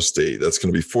 Ohio State. That's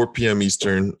going to be 4 p.m.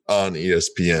 Eastern on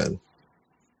ESPN.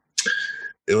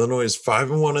 Illinois is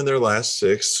 5-1 in their last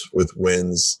 6 with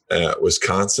wins at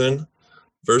Wisconsin,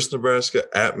 versus Nebraska,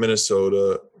 at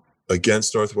Minnesota,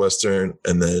 against Northwestern,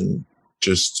 and then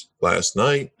just last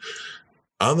night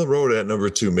on the road at number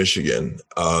 2, Michigan.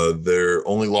 Their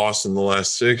only loss in the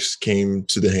last 6 came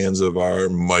to the hands of our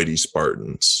mighty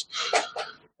Spartans.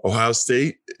 Ohio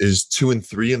State is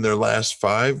 2-3 in their last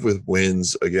 5 with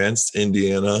wins against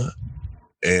Indiana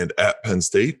and at Penn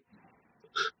State,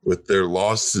 with their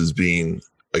losses being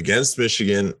against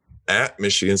Michigan, at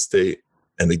Michigan State,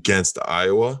 and against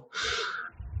Iowa.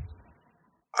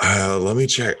 Let me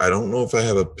check. I don't know if I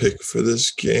have a pick for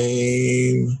this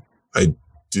game. I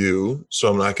do, so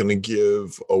I'm not going to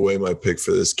give away my pick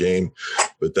for this game,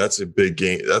 but that's a big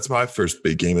game. That's my first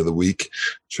big game of the week.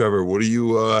 Trevor, what do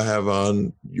you have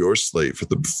on your slate for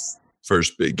the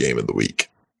first big game of the week?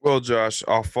 Well, Josh,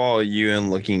 I'll follow you in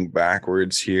looking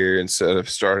backwards here instead of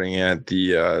starting at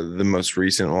the most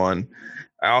recent one.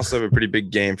 I also have a pretty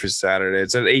big game for Saturday.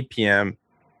 It's at 8 p.m.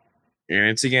 and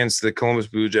it's against the Columbus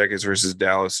Blue Jackets versus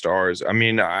Dallas Stars. I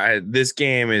mean, this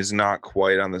game is not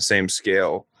quite on the same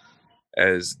scale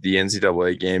as the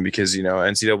NCAA game because, you know,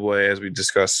 NCAA, as we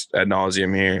discussed ad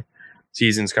nauseum here,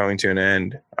 season's coming to an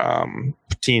end.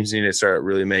 Teams need to start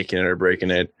really making it or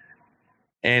breaking it.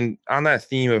 And on that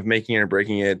theme of making it or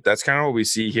breaking it, that's kind of what we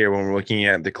see here when we're looking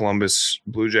at the Columbus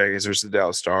Blue Jackets versus the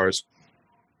Dallas Stars.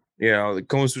 You know, the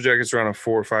Columbus Blue Jackets were on a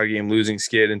 4 or 5 game losing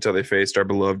skid until they faced our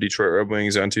beloved Detroit Red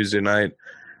Wings on Tuesday night,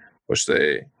 which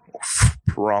they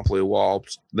promptly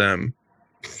walloped them.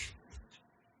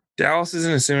 Dallas is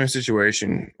in a similar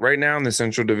situation. Right now in the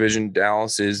Central Division,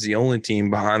 Dallas is the only team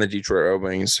behind the Detroit Red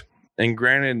Wings. And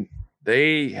granted,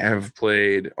 they have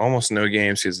played almost no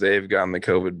games because they've gotten the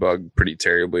COVID bug pretty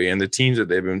terribly. And the teams that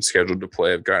they've been scheduled to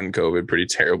play have gotten COVID pretty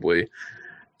terribly.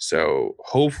 So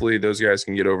hopefully those guys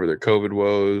can get over their COVID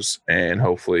woes and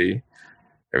hopefully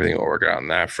everything will work out on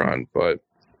that front. But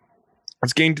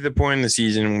it's getting to the point in the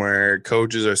season where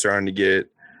coaches are starting to get,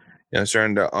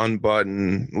 starting to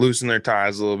loosen their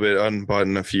ties a little bit,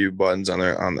 unbutton a few buttons on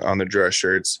their dress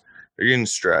shirts. They're getting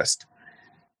stressed.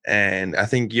 And I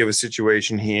think you have a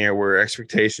situation here where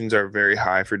expectations are very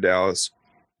high for Dallas.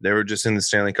 They were just in the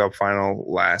Stanley Cup final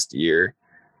last year.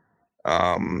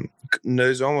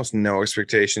 There's almost no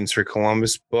expectations for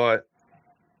Columbus, but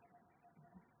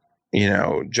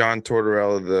John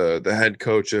Tortorella, the head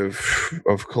coach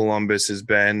of Columbus, has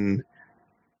been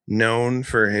known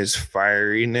for his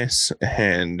fieriness,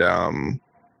 and I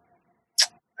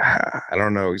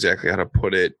don't know exactly how to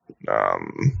put it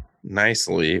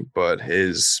nicely, but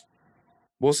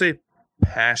we'll say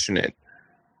passionate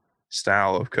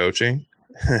style of coaching,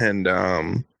 and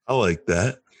I like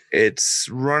that. It's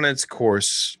run its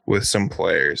course with some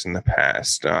players in the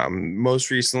past. Most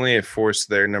recently, it forced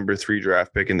their number 3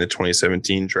 draft pick in the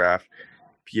 2017 draft,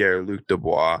 Pierre-Luc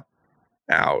Dubois,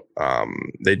 out.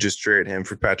 They just traded him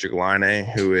for Patrick Laine,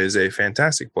 who is a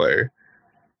fantastic player.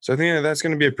 So I think that's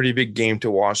going to be a pretty big game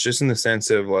to watch, just in the sense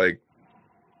of, like,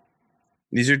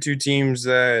 these are two teams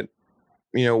that,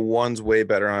 one's way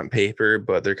better on paper,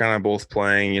 but they're kind of both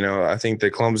playing. I think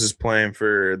that Columbus is playing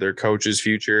for their coach's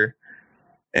future,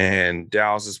 and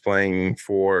Dallas is playing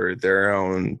for their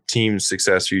own team's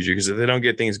success future. Because if they don't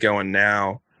get things going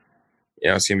now,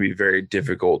 it's going to be very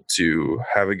difficult to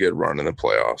have a good run in the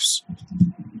playoffs.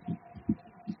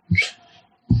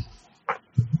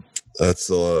 That's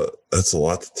a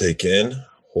lot to take in.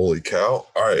 Holy cow.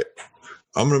 All right.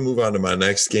 I'm going to move on to my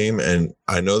next game. And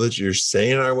I know that you're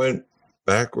saying I went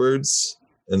backwards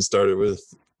and started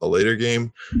with a later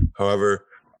game. However,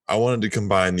 I wanted to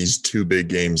combine these 2 big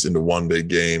games into one big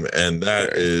game, and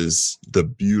that is the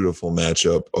beautiful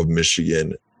matchup of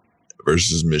Michigan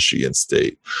versus Michigan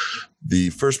State. The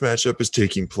first matchup is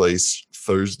taking place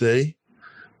Thursday,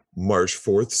 March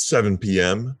 4th, 7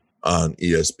 p.m. on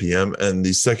ESPN, and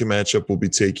the second matchup will be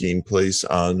taking place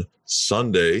on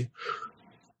Sunday,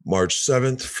 March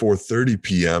 7th, 4:30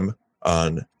 p.m.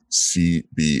 on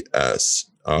CBS.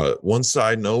 One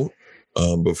side note,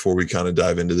 before we kind of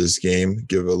dive into this game,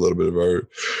 give a little bit of our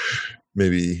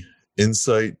maybe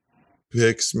insight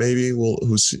picks. Maybe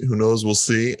who knows? We'll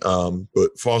see.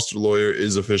 But Foster Loyer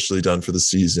is officially done for the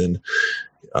season.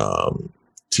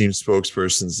 Team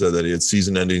spokesperson said that he had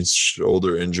season-ending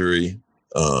shoulder injury,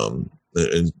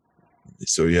 and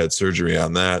so he had surgery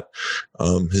on that.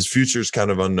 His future is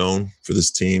kind of unknown for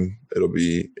this team. It'll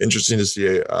be interesting to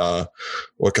see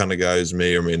what kind of guys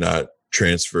may or may not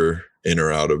transfer in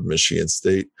or out of Michigan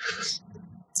State.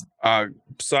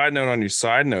 Side note on your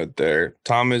side note there,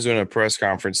 Tom Izzo in a press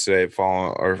conference today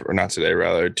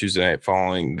Tuesday night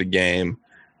following the game,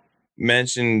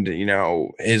 mentioned,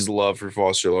 his love for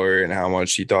Foster Loyer and how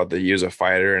much he thought that he was a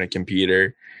fighter and a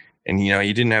competitor. And,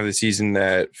 he didn't have the season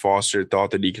that Foster thought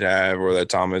that he could have, or that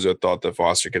Tom Izzo thought that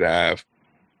Foster could have.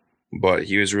 But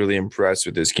he was really impressed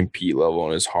with his compete level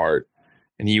and his heart.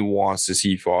 and he wants to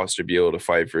see Foster be able to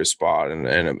fight for a spot and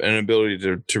an ability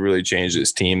to really change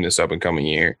this team this up and coming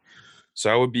year.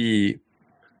 So I would be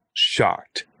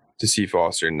shocked to see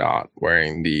Foster not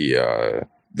wearing the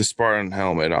Spartan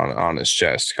helmet on his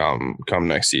chest come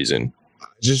next season. I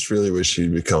just really wish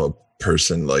he'd become a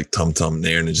person like Tum Tum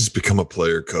Nairn and just become a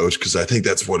player coach, because I think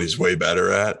that's what he's way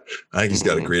better at. I think he's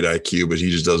got a great IQ, but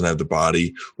he just doesn't have the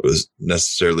body or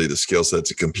necessarily the skill set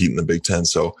to compete in the Big Ten.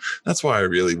 So that's why I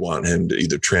really want him to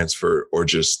either transfer or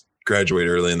just graduate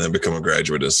early and then become a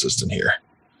graduate assistant here.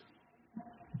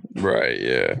 Right,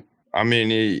 yeah. I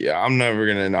mean, I'm never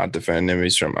going to not defend him.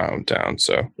 He's from my hometown,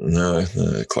 so. No,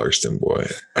 Clarkston boy.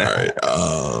 All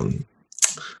right.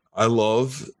 I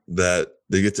love that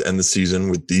they get to end the season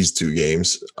with these two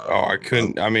games. I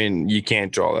couldn't. I mean, you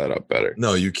can't draw that up better.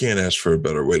 No, you can't ask for a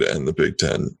better way to end the Big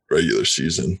Ten regular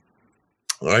season.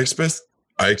 I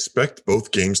expect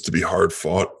both games to be hard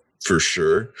fought for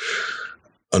sure.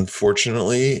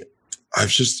 Unfortunately,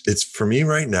 it's for me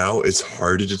right now, it's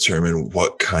hard to determine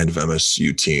what kind of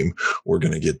MSU team we're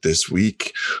going to get this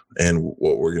week and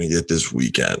what we're going to get this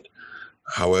weekend.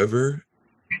 However,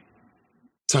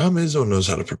 Tom Izzo knows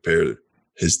how to prepare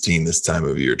his team this time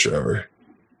of year, Trevor.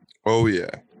 Oh, yeah.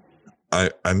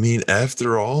 I mean,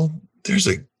 after all, there's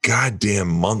a goddamn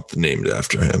month named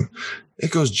after him.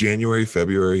 It goes January,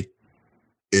 February,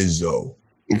 Izzo.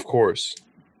 Of course.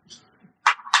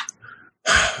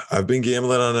 I've been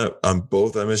gambling on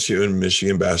both MSU and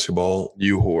Michigan basketball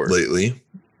lately,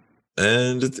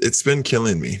 and it's been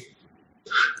killing me.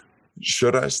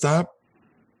 Should I stop?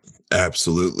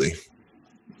 Absolutely.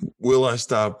 Will I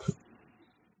stop?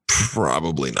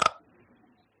 Probably not.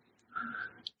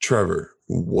 Trevor,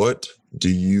 what do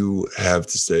you have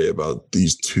to say about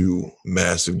these two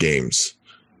massive games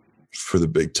for the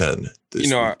Big Ten this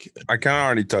week? I kind of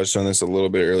already touched on this a little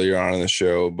bit earlier on in the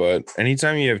show, but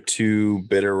anytime you have two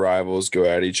bitter rivals go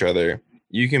at each other,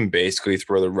 you can basically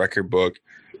throw the record book,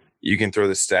 you can throw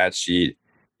the stat sheet,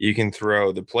 you can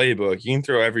throw the playbook, you can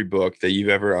throw every book that you've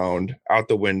ever owned out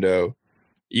the window.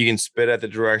 You can spit at the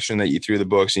direction that you threw the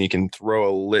books, and you can throw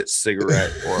a lit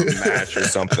cigarette or a match or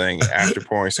something after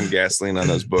pouring some gasoline on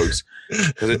those books,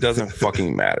 because it doesn't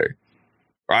fucking matter.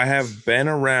 I have been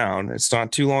around, it's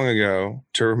not too long ago,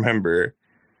 to remember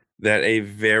that a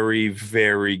very,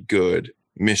 very good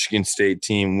Michigan State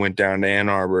team went down to Ann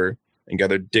Arbor and got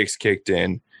their dicks kicked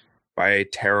in by a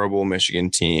terrible Michigan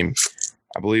team.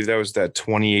 I believe that was that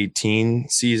 2018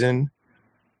 season.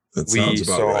 That sounds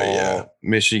about right, yeah.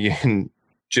 Michigan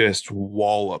just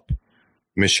wallop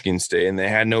Michigan State, and they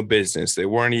had no business. They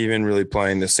weren't even really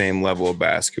playing the same level of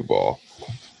basketball.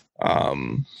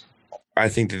 I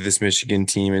think that this Michigan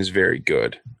team is very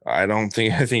good. I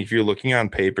think if you're looking on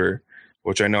paper,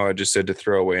 which I know I just said to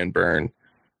throw away and burn,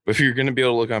 but if you're going to be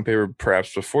able to look on paper,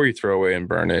 perhaps before you throw away and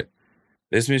burn it,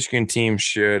 this Michigan team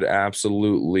should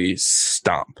absolutely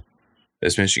stomp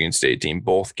this Michigan State team,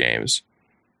 both games.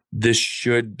 This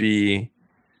should be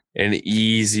an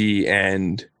easy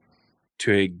end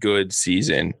to a good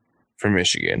season for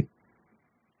Michigan.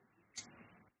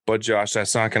 But Josh,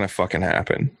 that's not going to fucking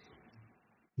happen.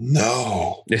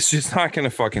 No. It's just not going to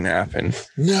fucking happen.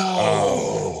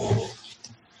 No.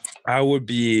 I would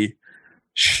be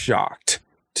shocked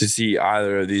to see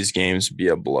either of these games be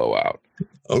a blowout.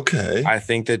 Okay. I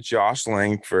think that Josh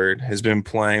Langford has been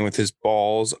playing with his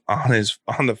balls on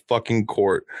the fucking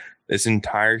court this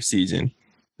entire season.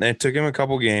 And it took him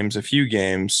a few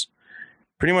games,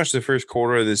 pretty much the first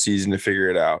quarter of the season to figure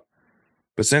it out.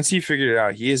 But since he figured it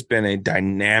out, he has been a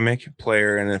dynamic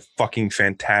player and a fucking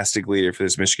fantastic leader for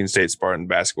this Michigan State Spartan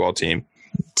basketball team.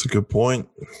 That's a good point.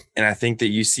 And I think that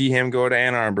you see him go to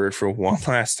Ann Arbor for one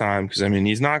last time, because, I mean,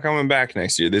 he's not coming back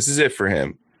next year. This is it for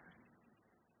him.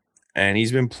 And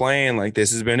he's been playing like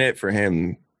this has been it for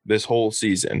him this whole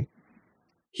season.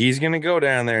 He's going to go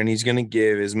down there and he's going to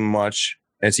give as much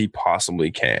as he possibly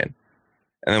can.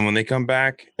 And then when they come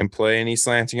back and play in East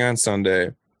Lansing on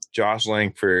Sunday, Josh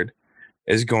Langford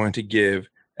is going to give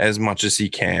as much as he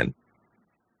can.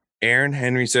 Aaron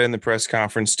Henry said in the press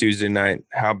conference Tuesday night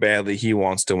how badly he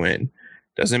wants to win.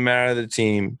 Doesn't matter the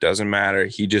team, doesn't matter.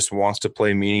 He just wants to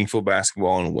play meaningful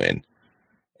basketball and win.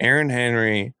 Aaron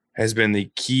Henry has been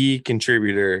the key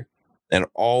contributor in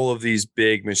all of these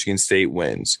big Michigan State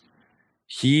wins.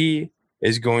 He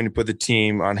is going to put the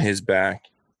team on his back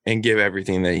and give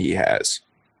everything that he has.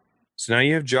 So now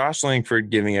you have Josh Langford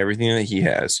giving everything that he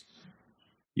has.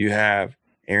 You have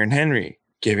Aaron Henry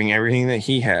giving everything that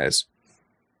he has.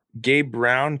 Gabe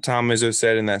Brown, Tom Izzo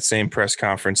said in that same press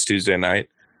conference Tuesday night,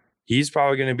 he's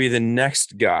probably going to be the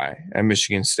next guy at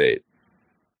Michigan State.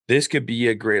 This could be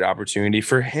a great opportunity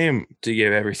for him to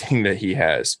give everything that he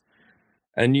has.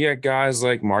 And you got guys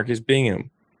like Marcus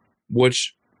Bingham,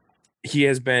 which he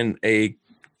has been a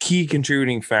key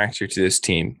contributing factor to this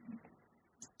team.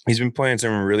 He's been playing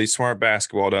some really smart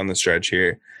basketball down the stretch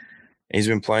here. He's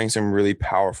been playing some really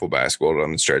powerful basketball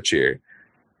down the stretch here.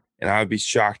 And I would be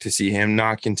shocked to see him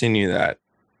not continue that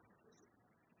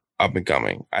up and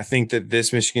coming. I think that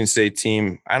this Michigan State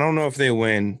team, I don't know if they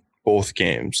win both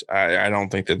games. I don't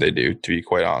think that they do, to be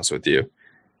quite honest with you.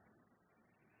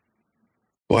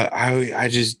 But I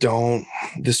just don't.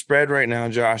 The spread right now,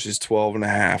 Josh, is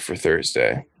 12.5 for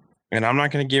Thursday. And I'm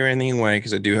not going to give anything away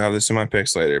because I do have this in my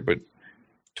picks later, but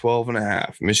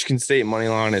 12.5. Michigan State money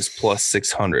line is plus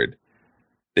 600.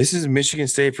 This is Michigan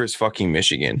State versus fucking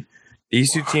Michigan.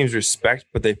 These two teams respect,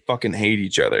 but they fucking hate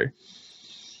each other.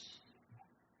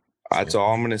 That's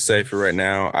all I'm going to say for right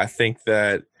now. I think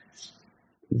that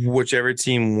whichever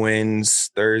team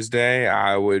wins Thursday,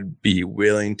 I would be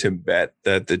willing to bet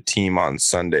that the team on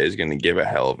Sunday is going to give a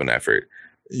hell of an effort.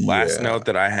 Last note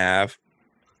that I have,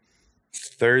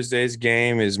 Thursday's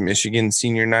game is Michigan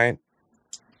senior night.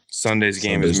 Sunday's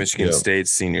game is Michigan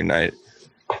State's senior night.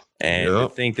 And I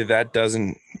think that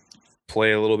doesn't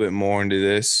play a little bit more into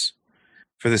this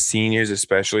for the seniors,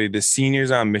 especially. The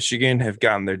seniors on Michigan have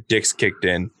gotten their dicks kicked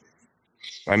in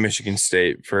by Michigan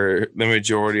State for the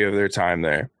majority of their time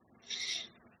there.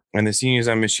 And the seniors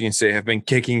on Michigan State have been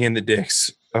kicking in the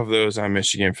dicks of those on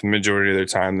Michigan for the majority of their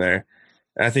time there.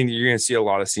 And I think that you're going to see a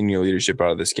lot of senior leadership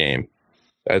out of this game.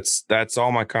 That's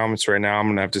all my comments right now. I'm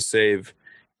going to have to save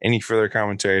any further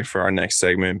commentary for our next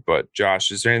segment. But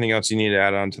Josh, is there anything else you need to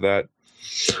add on to that?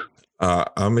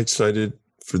 I'm excited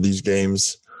for these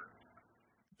games.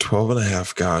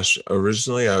 12.5. Gosh,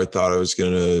 originally I thought I was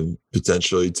going to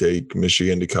potentially take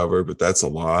Michigan to cover, but that's a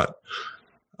lot.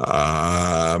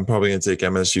 I'm probably going to take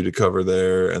MSU to cover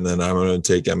there, and then I'm going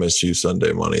to take MSU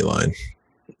Sunday money line.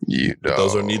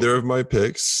 Those are neither of my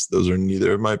picks.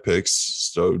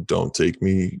 So don't take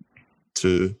me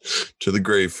to the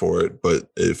grave for it. But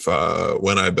if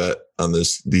when I bet on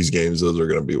these games, those are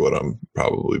going to be what I'm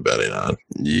probably betting on.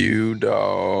 You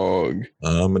dog.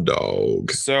 I'm a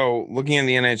dog. So looking at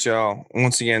the NHL,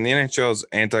 once again, the NHL is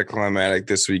anticlimactic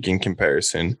this week in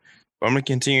comparison. But I'm going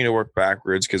to continue to work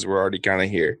backwards because we're already kind of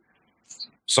here.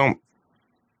 So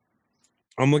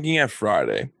I'm looking at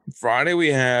Friday. Friday, we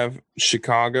have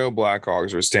Chicago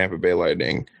Blackhawks versus Tampa Bay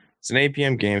Lightning. It's an 8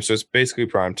 p.m. game, so it's basically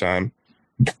prime time.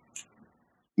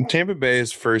 Tampa Bay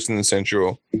is first in the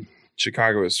Central.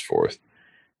 Chicago is fourth.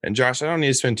 And Josh, I don't need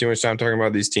to spend too much time talking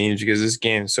about these teams because this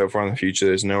game is so far in the future.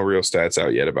 There's no real stats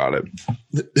out yet about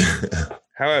it.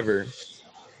 However,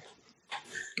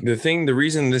 the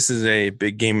reason this is a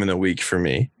big game in the week for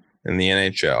me in the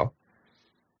NHL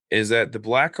is that the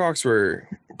Blackhawks were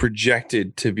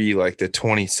projected to be like the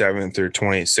 27th or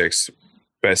 26th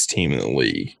best team in the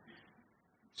league.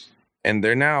 And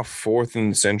they're now fourth in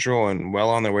the Central and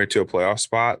well on their way to a playoff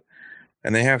spot.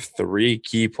 And they have 3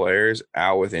 key players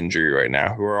out with injury right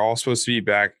now who are all supposed to be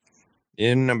back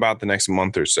in about the next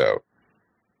month or so.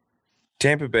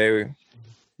 Tampa Bay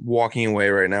walking away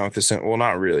right now with the well,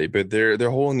 not really, but they're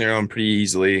holding their own pretty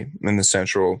easily in the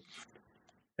Central,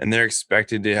 and they're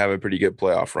expected to have a pretty good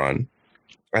playoff run.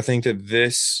 I think that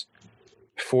this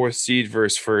 4th seed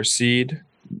versus 1st seed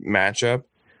matchup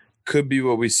could be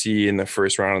what we see in the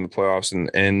first round of the playoffs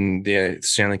and the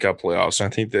Stanley Cup playoffs.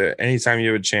 And I think that anytime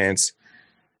you have a chance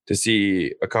to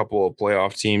see a couple of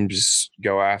playoff teams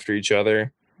go after each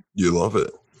other, you love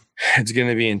it. It's going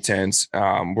to be intense.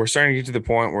 We're starting to get to the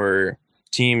point where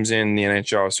teams in the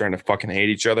NHL are starting to fucking hate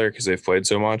each other because they've played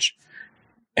so much.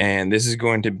 And this is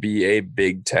going to be a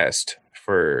big test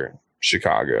for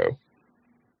Chicago.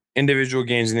 Individual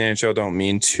games in the NHL don't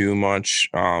mean too much,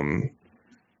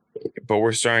 but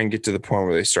we're starting to get to the point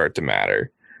where they start to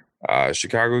matter.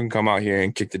 Chicago can come out here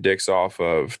and kick the dicks off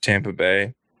of Tampa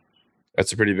Bay.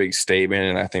 That's a pretty big statement,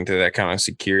 and I think that kind of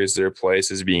secures their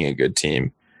place as being a good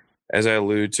team. As I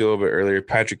alluded to a little bit earlier,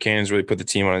 Patrick Kane's really put the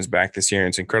team on his back this year, and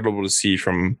it's incredible to see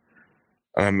from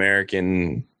an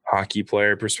American hockey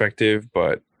player perspective.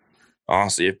 But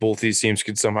honestly, if both these teams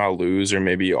could somehow lose or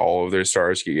maybe all of their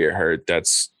stars could get hurt, that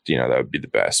would be the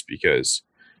best because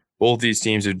both these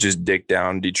teams have just dicked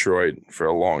down Detroit for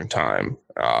a long time.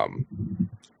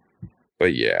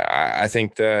 But yeah, I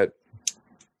think that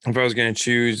if I was going to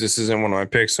choose, this isn't one of my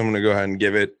picks, so I'm going to go ahead and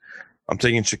give it. I'm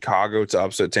taking Chicago to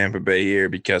upset Tampa Bay here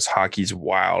because hockey's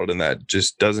wild and that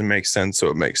just doesn't make sense, so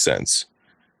it makes sense.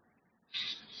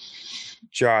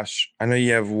 Josh, I know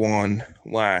you have one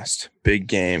last big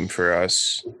game for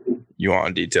us. You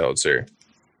want detailed, sir?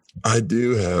 I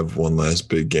do have one last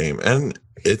big game, and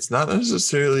it's not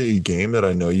necessarily a game that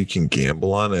I know you can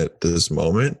gamble on at this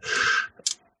moment.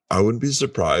 I wouldn't be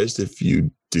surprised if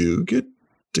you do get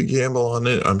to gamble on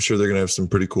it. I'm sure they're going to have some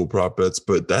pretty cool prop bets,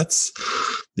 but that's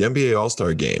the NBA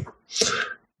All-Star game.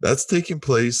 That's taking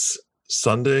place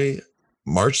Sunday,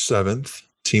 March 7th.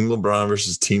 Team LeBron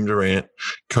versus Team Durant.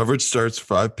 Coverage starts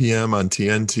 5 p.m. on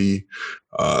TNT.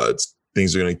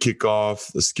 Things are going to kick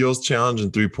off. The skills challenge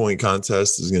and 3-point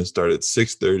contest is going to start at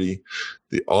 6:30.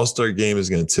 The All-Star game is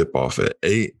going to tip off at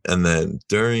 8. And then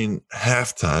during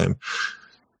halftime,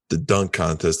 the dunk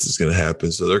contest is going to happen.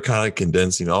 So they're kind of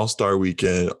condensing All-Star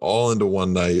weekend all into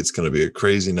one night. It's going to be a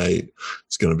crazy night.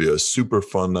 It's going to be a super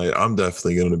fun night. I'm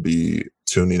definitely going to be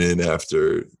tuning in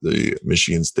after the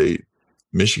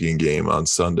Michigan game on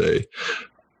Sunday.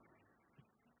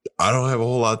 I don't have a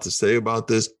whole lot to say about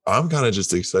this. I'm kind of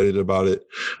just excited about it.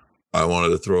 I wanted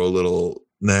to throw a little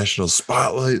national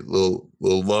spotlight, little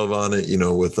love on it,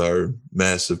 with our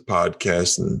massive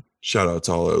podcast, and shout out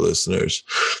to all our listeners.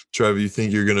 Trevor, you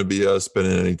think you're going to be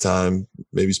spending any time,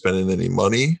 maybe spending any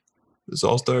money this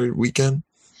All-Star weekend?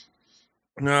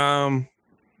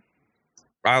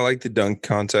 I like the dunk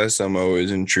contest. I'm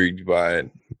always intrigued by it.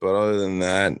 But other than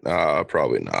that,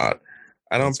 probably not.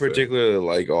 I don't particularly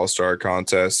like all-star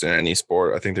contests in any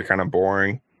sport. I think they're kind of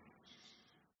boring.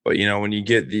 But when you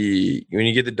get the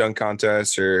dunk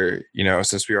contest, or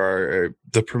since we are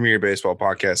the premier baseball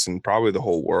podcast in probably the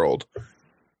whole world,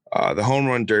 the home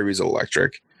run derby is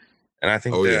electric, and I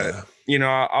think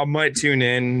I might tune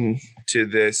in to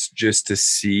this just to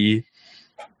see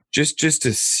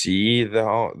the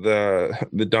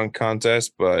dunk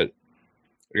contest, but.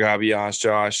 I gotta be honest,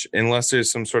 Josh, unless there's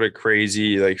some sort of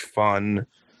crazy, fun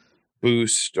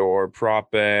boost or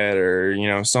prop bet or,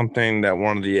 something that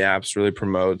one of the apps really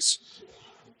promotes,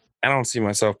 I don't see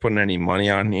myself putting any money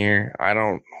on here. I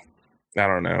don't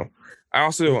know.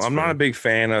 I'm not a big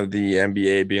fan of the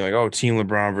NBA being like, oh, Team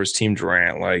LeBron versus Team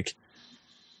Durant.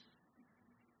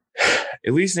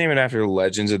 At least name it after the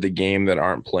legends of the game that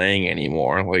aren't playing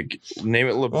anymore. Name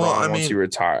it LeBron once you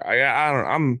retire.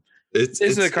 This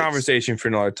is a conversation for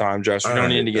another time, Josh. We don't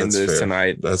need to get into this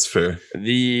tonight. That's fair.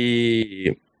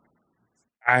 The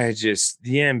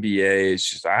NBA is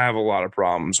just, I have a lot of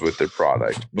problems with their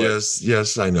product.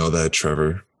 Yes, I know that,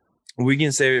 Trevor. We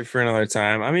can save it for another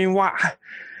time. I mean, why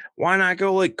not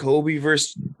go like Kobe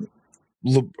versus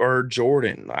or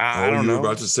Jordan? I don't know. You were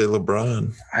about to say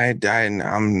LeBron. I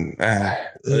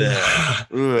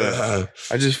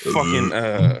just fucking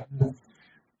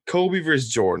Kobe versus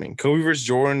Jordan,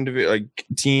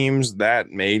 teams that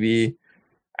maybe,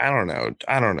 I don't know,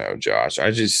 Josh.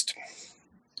 I'll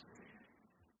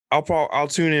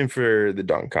tune in for the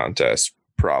dunk contest,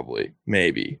 probably,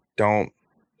 maybe. Don't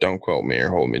quote me or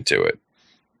hold me to it.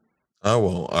 I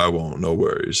won't. No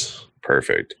worries.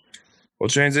 Perfect. Well,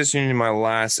 transitioning to my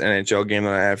last NHL game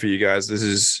that I have for you guys. This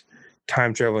is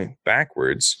time traveling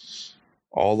backwards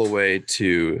all the way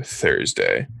to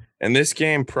Thursday. And this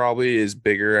game probably is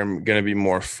bigger and going to be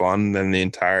more fun than the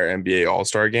entire NBA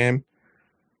All-Star game.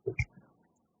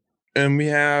 And we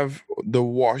have the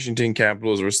Washington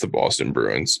Capitals versus the Boston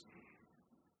Bruins.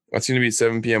 That's going to be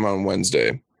 7 p.m. on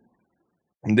Wednesday.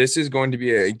 And this is going to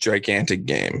be a gigantic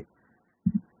game.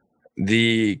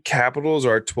 The Capitals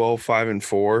are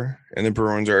 12-5-4, and the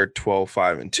Bruins are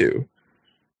 12-5-2.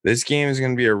 This game is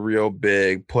going to be a real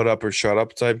big put up or shut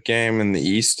up type game in the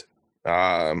East.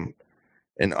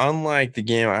 And unlike the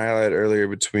game I highlighted earlier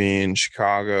between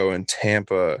Chicago and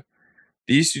Tampa,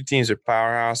 these two teams are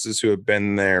powerhouses who have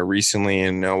been there recently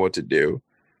and know what to do.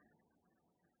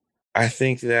 I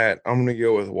think that I'm going to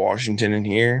go with Washington in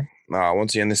here.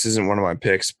 Once again, this isn't one of my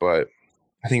picks, but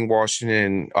I think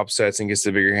Washington upsets and gets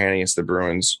the bigger hand against the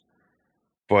Bruins.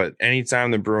 But anytime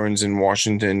the Bruins and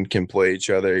Washington can play each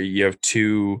other, you have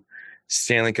two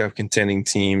Stanley Cup contending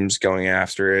teams going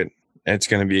after it. It's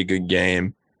going to be a good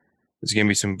game. There's going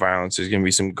to be some violence. There's going to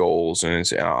be some goals. And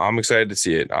I'm excited to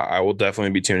see it. I will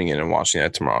definitely be tuning in and watching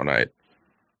that tomorrow night.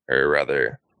 Or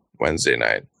rather, Wednesday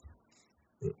night.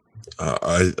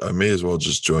 I may as well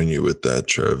just join you with that,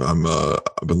 Trev. I've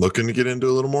been looking to get into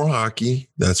a little more hockey.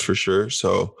 That's for sure.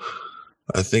 So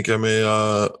I think I may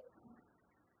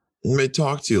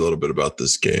talk to you a little bit about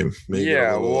this game. Maybe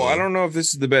I don't know if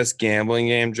this is the best gambling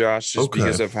game, Josh, just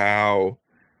because of how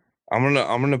I'm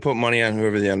gonna put money on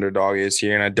whoever the underdog is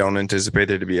here, and I don't anticipate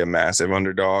there to be a massive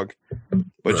underdog.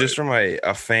 But just from a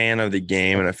fan of the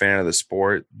game and a fan of the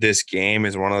sport, this game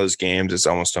is one of those games that's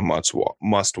almost a must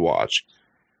watch.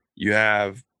 You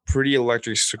have pretty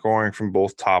electric scoring from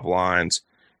both top lines.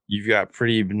 You've got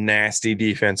pretty nasty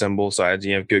defense on both sides.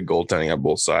 You have good goaltending on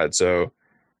both sides. So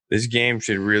this game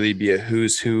should really be a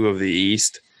who's who of the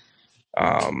East.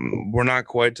 We're not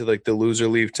quite to like the loser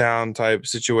leave town type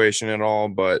situation at all,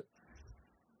 but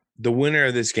the winner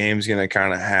of this game is going to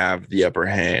kind of have the upper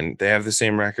hand. They have the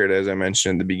same record as I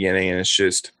mentioned in the beginning, and it's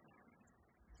just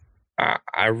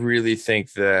I really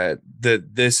think that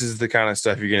this is the kind of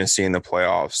stuff you're going to see in the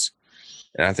playoffs,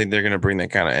 and I think they're going to bring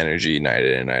that kind of energy night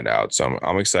in and night out. So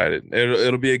I'm excited.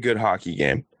 It'll be a good hockey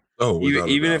game. Oh,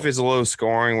 even if it's low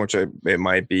scoring, which it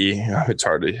might be, it's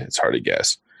hard to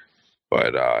guess,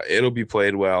 but it'll be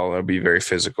played well. It'll be very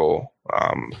physical.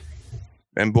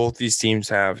 And both these teams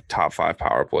have top 5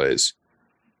 power plays.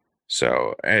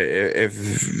 So if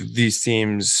these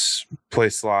teams play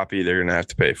sloppy, they're going to have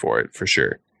to pay for it for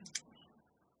sure.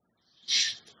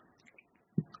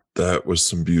 That was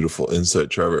some beautiful insight,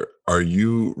 Trevor. Are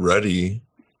you ready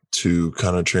to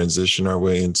kind of transition our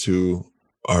way into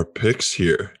our picks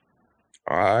here?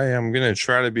 I am going to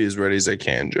try to be as ready as I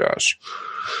can, Josh.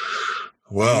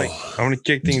 Well, I'm going to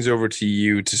kick things over to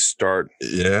you to start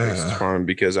this tournament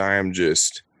because I am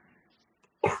just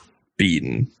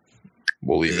beaten.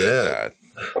 We'll leave it at that.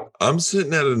 I'm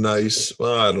sitting at a nice,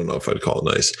 well, I don't know if I'd call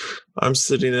it nice. I'm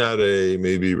sitting at a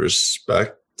maybe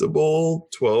respectable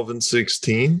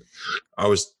 12-16. I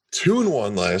was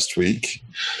 2-1 last week.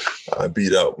 I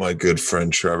beat out my good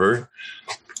friend Trevor.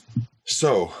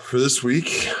 So for this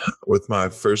week, with my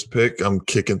first pick, I'm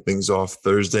kicking things off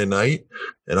Thursday night,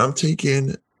 and I'm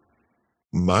taking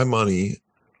my money,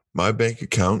 my bank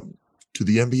account to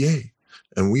the NBA.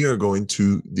 And we are going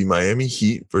to the Miami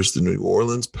Heat versus the New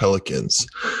Orleans Pelicans.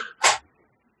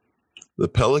 The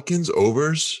Pelicans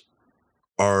overs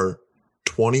are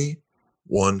 21-2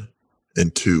 in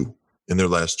their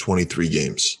last 23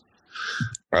 games.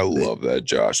 I love that,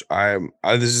 Josh.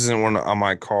 This isn't one on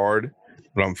my card,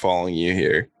 but I'm following you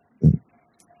here.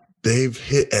 They've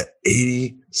hit at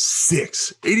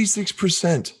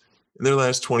 86% in their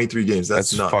last 23 games.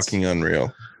 That's nuts. Fucking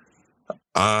unreal.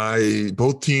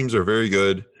 Both teams are very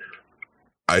good.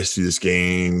 I see this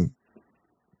game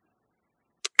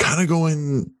kind of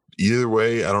going either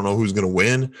way. I don't know who's going to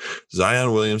win.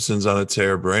 Zion Williamson's on a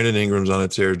tear. Brandon Ingram's on a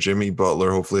tear. Jimmy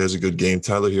Butler hopefully has a good game.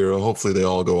 Tyler Hero, hopefully they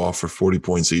all go off for 40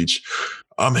 points each.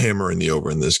 I'm hammering the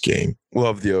over in this game.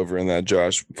 Love the over in that,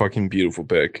 Josh. Fucking beautiful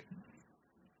pick.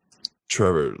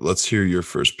 Trevor, let's hear your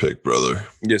first pick, brother.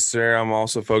 Yes, sir. I'm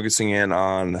also focusing in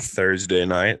on Thursday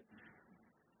night.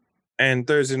 And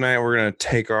Thursday night, we're going to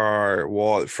take our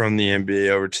wallet from the NBA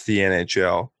over to the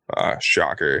NHL.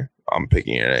 Shocker. I'm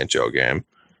picking an NHL game.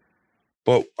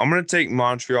 But I'm going to take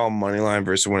Montreal Moneyline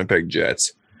versus Winnipeg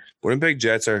Jets. Winnipeg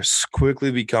Jets are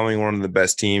quickly becoming one of the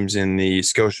best teams in the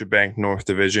Scotiabank North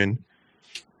Division.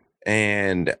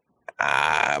 And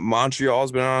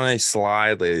Montreal's been on a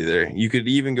slide lately there. You could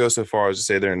even go so far as to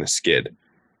say they're in a skid.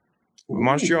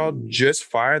 Montreal just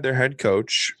fired their head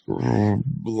coach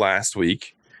last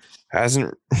week.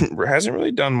 Hasn't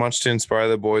really done much to inspire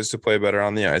the boys to play better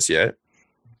on the ice yet.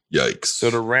 Yikes.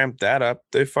 So to ramp that up,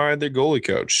 they fired their goalie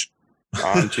coach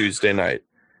on Tuesday night.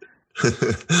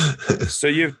 So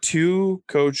you have 2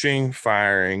 coaching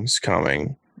firings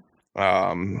coming.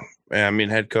 And I mean,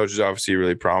 head coach is obviously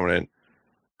really prominent.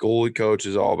 Goalie coach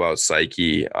is all about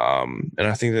psyche. And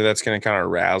I think that's going to kind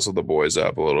of razzle the boys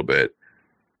up a little bit.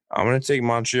 I'm going to take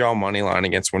Montreal money line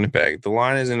against Winnipeg. The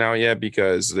line isn't out yet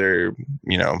because they're,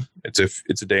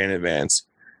 it's a day in advance.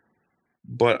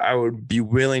 But I would be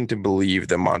willing to believe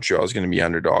that Montreal is going to be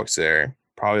underdogs there.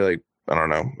 Probably like, I don't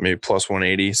know, maybe plus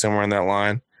 180, somewhere in that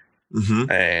line.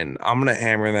 Mm-hmm. And I'm going to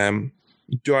hammer them.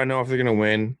 Do I know if they're going to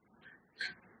win?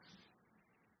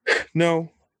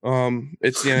 No.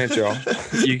 It's the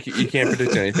NHL. You can't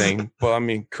predict anything. But I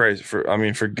mean,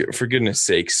 for goodness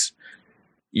sakes,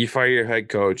 you fire your head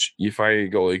coach, you fire your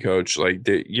goalie coach. Like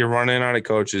you're running out of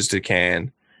coaches to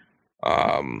can.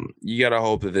 You got to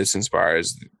hope that this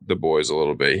inspires the boys a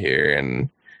little bit here. And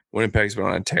Winnipeg's been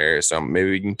on a tear, so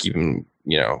maybe we can keep them,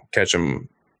 catch them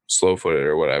slow-footed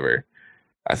or whatever.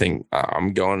 I think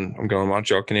I'm going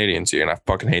Montreal Canadiens here, and I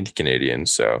fucking hate the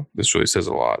Canadians. So this really says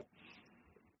a lot.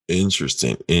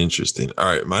 Interesting. All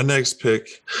right, my next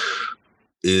pick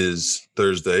is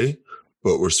Thursday,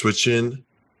 but we're switching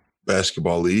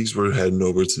basketball leagues. We're heading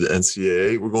over to the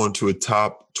NCAA. We're going to a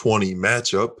top 20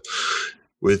 matchup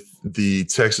with the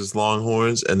Texas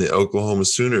Longhorns and the Oklahoma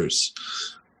Sooners.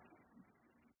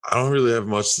 I don't really have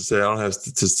much to say. I don't have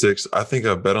statistics. I think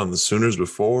I've bet on the Sooners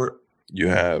before. You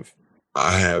have.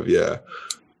 I have, yeah.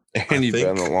 And you bet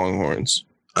on the Longhorns.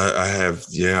 I have,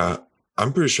 yeah.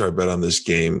 I'm pretty sure I bet on this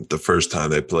game the first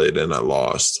time they played and I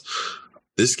lost.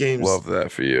 This game's love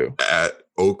that for you. At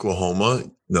Oklahoma.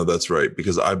 No, that's right,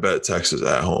 because I bet Texas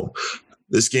at home.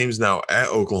 This game's now at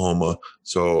Oklahoma,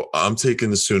 so I'm taking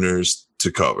the Sooners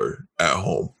to cover at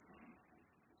home.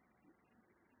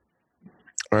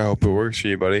 I hope it works for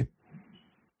you, buddy.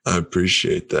 I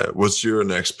appreciate that. What's your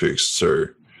next pick,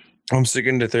 sir? I'm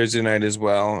sticking to Thursday night as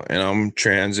well, and I'm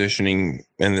transitioning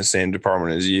in the same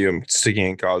department as you. I'm sticking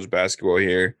in college basketball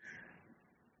here,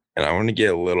 and I want to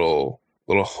get a little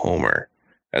homer,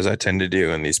 as I tend to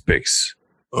do in these picks.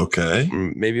 Okay.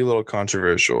 Maybe a little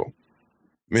controversial.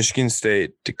 Michigan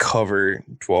State to cover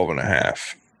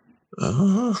 12.5.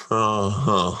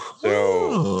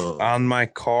 So on my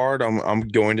card, I'm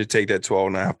going to take that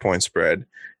 12.5 point spread.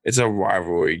 It's a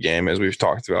rivalry game, as we've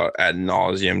talked about ad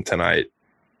nauseum tonight.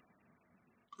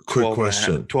 Quick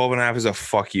question. 12.5 is a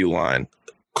fuck you line.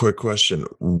 Quick question.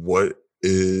 What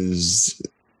is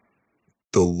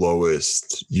the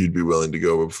lowest you'd be willing to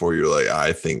go before you're like,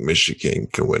 I think Michigan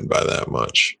can win by that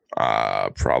much?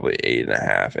 Probably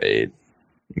 8.5, 8,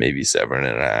 maybe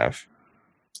 7.5.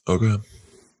 Okay.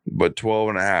 But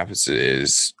 12.5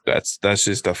 is that's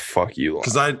just a fuck you line.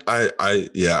 Because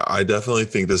I definitely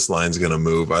think this line's gonna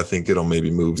move. I think it'll maybe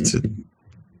move to.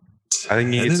 I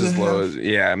think it gets as low as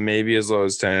maybe as low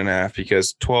as 10.5,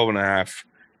 because 12.5,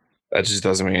 that just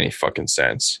doesn't make any fucking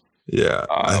sense. Yeah,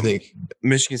 I think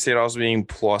Michigan State also being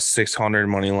plus 600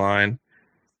 money line.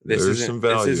 There's some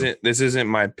value. This isn't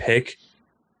my pick.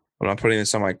 I'm not putting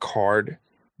this on my card,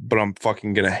 but I'm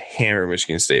fucking gonna hammer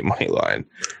Michigan State money line.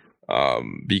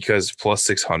 Because plus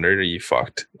 600, are you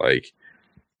fucked? Like,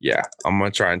 yeah, I'm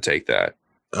gonna try and take that.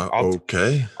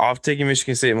 Okay. I've taken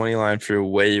Michigan State money line for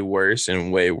way worse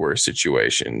and way worse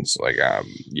situations. Like,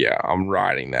 I'm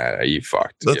riding that. Are you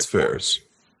fucked? That's fair.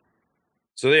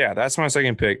 So yeah, that's my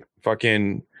second pick.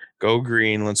 Fucking go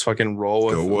green. Let's fucking roll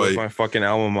with my fucking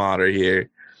alma mater here.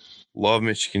 Love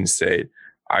Michigan State.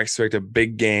 I expect a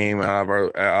big game out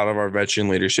of our veteran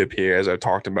leadership here, as I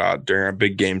talked about during our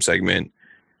big game segment.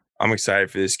 I'm excited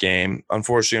for this game.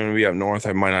 Unfortunately, when we up north,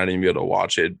 I might not even be able to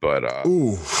watch it. But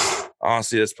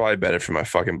honestly, that's probably better for my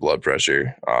fucking blood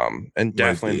pressure. And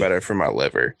definitely better for my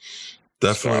liver.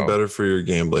 Definitely better for your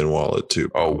gambling wallet too.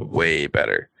 Probably. Oh, way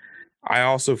better. I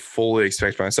also fully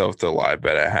expect myself to live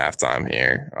bet at halftime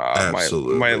here.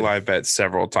 Absolutely. Might live bet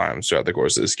several times throughout the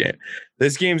course of this game.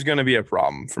 This game's going to be a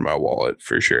problem for my wallet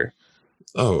for sure.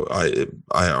 Oh,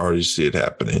 I already see it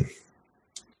happening.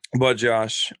 But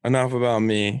Josh, enough about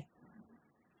me.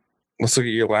 Let's look at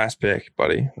your last pick,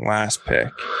 buddy. Last pick.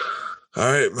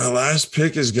 All right. My last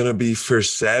pick is going to be for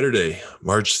Saturday,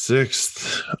 March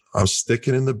 6th. I'm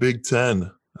sticking in the Big Ten.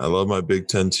 I love my Big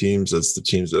Ten teams. That's the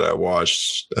teams that I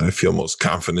watch that I feel most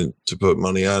confident to put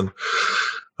money on.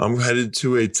 I'm headed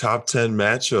to a top 10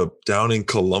 matchup down in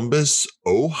Columbus,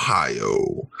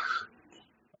 Ohio.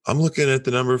 I'm looking at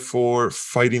the number 4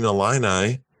 Fighting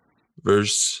Illini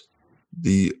versus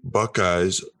the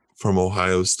Buckeyes from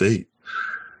Ohio State.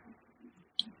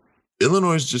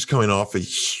 Illinois is just coming off a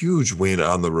huge win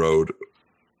on the road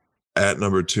at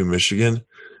number 2 Michigan.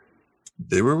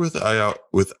 They were without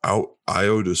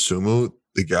Ayo Dosunmu,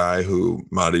 the guy who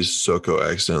Mady Sissoko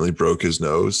accidentally broke his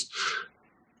nose.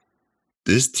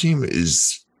 This team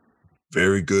is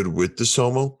very good with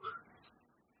Dosunmu.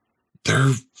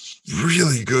 They're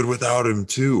really good without him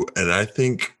too. And I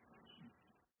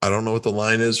don't know what the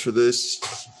line is for this.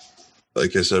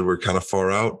 Like I said, we're kind of far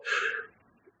out.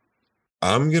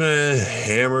 I'm going to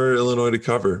hammer Illinois to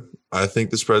cover. I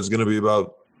think the spread's going to be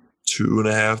about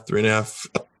 2.5, 3.5,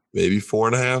 maybe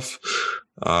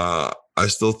 4.5. I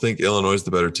still think Illinois is the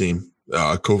better team.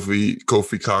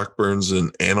 Kofi Cockburn's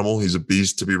an animal. He's a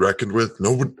beast to be reckoned with.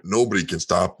 Nobody can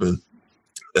stop him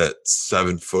at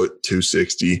 7 foot,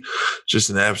 260. Just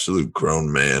an absolute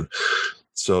grown man.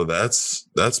 So that's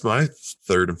my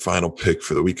third and final pick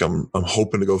for the week. I'm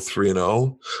hoping to go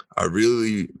 3-0. I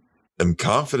really am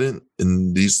confident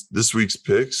in this week's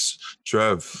picks.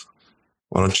 Trev,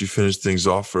 why don't you finish things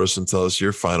off for us and tell us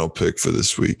your final pick for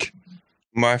this week?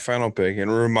 My final pick, and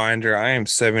a reminder, I am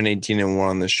 7-18-1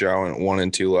 on the show and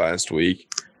 1-2 last week.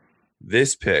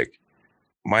 This pick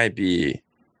might be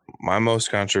my most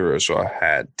controversial I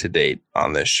had to date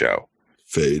on this show.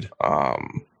 Fade.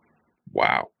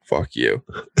 Wow. Fuck you.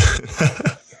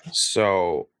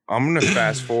 So I'm going to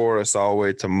fast forward us all the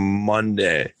way to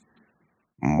Monday,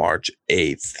 March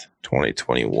 8th,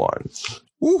 2021.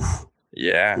 Woo.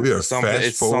 Yeah. We are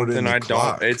fast forwarding the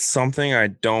clock. It's something I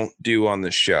don't do on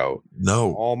the show.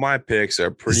 No. All my picks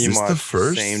are pretty much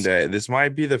the same day. This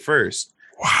might be the first.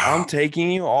 Wow. I'm taking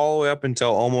you all the way up until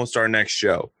almost our next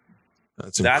show.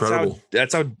 That's incredible.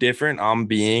 That's how different I'm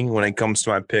being when it comes to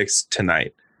my picks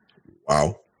tonight.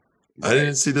 Wow. I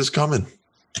didn't see this coming.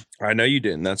 I know you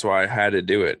didn't. That's why I had to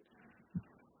do it.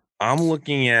 I'm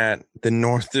looking at the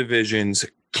North Division's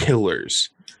killers.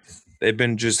 They've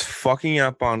been just fucking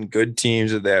up on good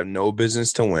teams that they have no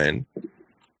business to win.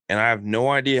 And I have no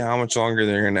idea how much longer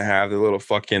they're going to have the little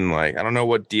fucking, like, I don't know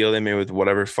what deal they made with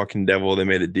whatever fucking devil they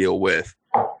made a deal with.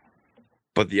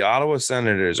 But the Ottawa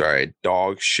Senators are a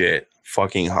dog shit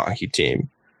fucking hockey team.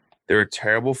 They're a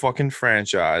terrible fucking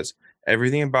franchise.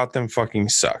 Everything about them fucking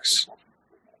sucks.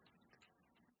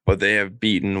 But they have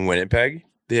beaten Winnipeg.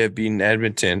 They have beaten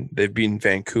Edmonton. They've beaten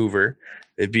Vancouver.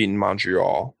 They've beaten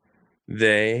Montreal.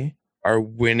 They are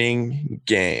winning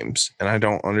games, and I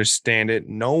don't understand it.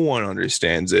 No one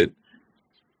understands it.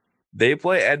 They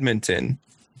play Edmonton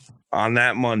on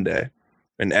that Monday,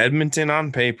 and Edmonton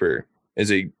on paper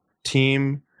is a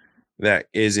team that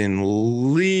is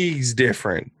in leagues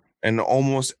different in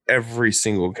almost every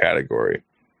single category.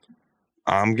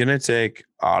 I'm going to take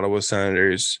Ottawa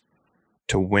Senators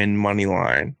to win money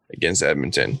line against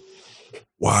Edmonton.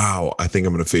 Wow. I think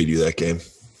I'm going to fade you that game.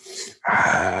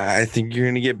 I think you're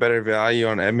going to get better value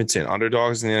on Edmonton.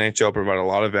 Underdogs in the NHL provide a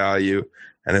lot of value,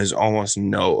 and there's almost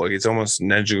it's almost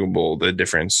negligible, the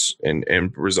difference in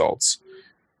results.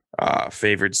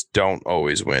 Favorites don't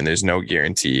always win. There's no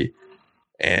guarantee.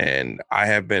 And I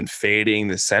have been fading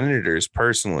the Senators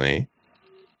personally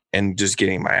and just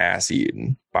getting my ass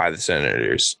eaten by the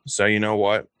Senators. So you know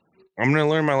what? I'm going to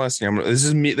learn my lesson. This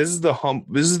is me. This is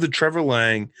the Trevor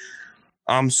Lang,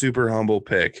 I'm super humble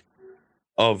pick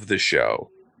of the show.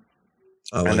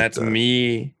 And that's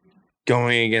me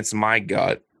going against my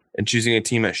gut and choosing a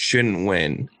team that shouldn't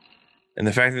win. And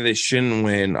the fact that they shouldn't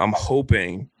win, I'm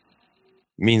hoping,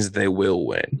 means that they will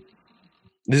win.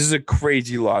 This is a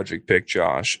crazy logic pick,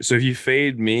 Josh. So if you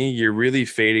fade me, you're really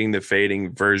fading the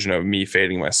fading version of me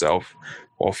fading myself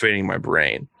while fading my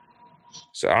brain.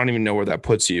 So I don't even know where that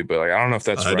puts you, but I don't know if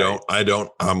that's right. I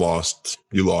don't. I'm lost.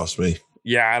 You lost me.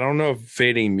 Yeah, I don't know if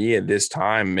fading me at this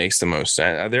time makes the most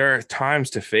sense. There are times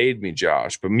to fade me,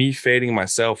 Josh, but me fading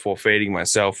myself while fading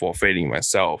myself while fading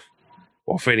myself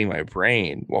while fading my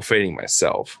brain while fading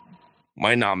myself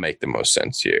might not make the most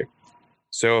sense here.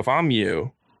 So if I'm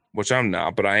you, which I'm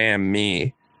not, but I am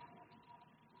me,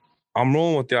 I'm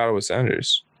rolling with the Ottawa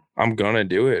Senators. I'm going to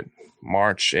do it.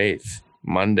 March 8th,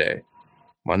 Monday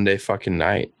fucking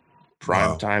night.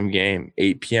 Prime time game,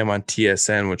 8 p.m. on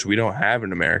TSN, which we don't have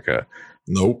in America.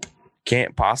 Nope.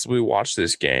 Can't possibly watch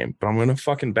this game, but I'm going to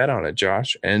fucking bet on it,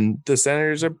 Josh. And the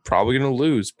Senators are probably going to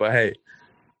lose, but hey,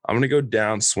 I'm going to go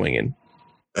down swinging.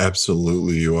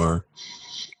 Absolutely, you are.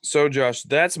 So, Josh,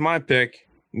 that's my pick.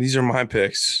 These are my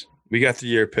picks. We got the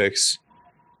year picks.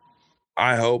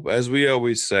 I hope, as we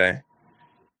always say,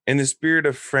 in the spirit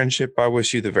of friendship, I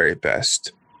wish you the very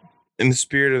best. In the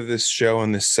spirit of this show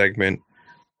and this segment,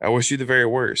 I wish you the very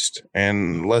worst.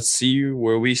 And let's see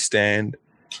where we stand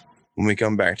when we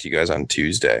come back to you guys on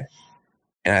Tuesday.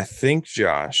 And I think,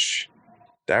 Josh,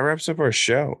 that wraps up our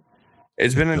show.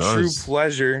 It's been a true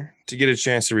pleasure to get a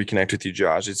chance to reconnect with you,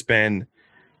 Josh. It's been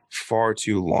far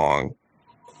too long.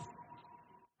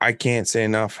 I can't say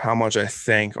enough how much I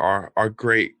thank our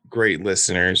great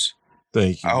listeners.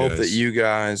 Thank you. I hope that you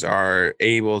guys are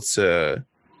able to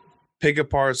pick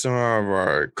apart some of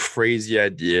our crazy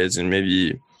ideas and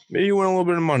maybe win a little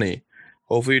bit of money.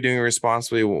 Hopefully you're doing it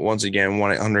responsibly. Once again,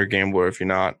 1-800-GAMBLER if you're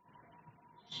not.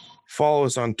 Follow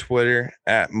us on Twitter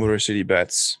at Motor City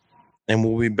Bets. And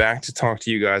we'll be back to talk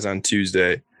to you guys on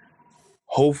Tuesday.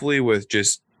 Hopefully with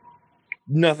just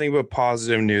nothing but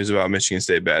positive news about Michigan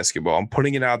State basketball. I'm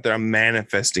putting it out there. I'm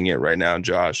manifesting it right now,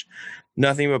 Josh.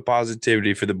 Nothing but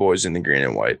positivity for the boys in the green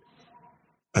and white.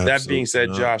 Absolutely. That being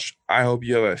said, Josh, I hope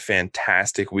you have a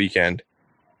fantastic weekend.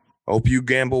 Hope you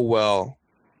gamble well.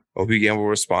 Hope you gamble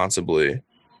responsibly. And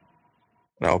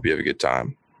I hope you have a good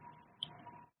time.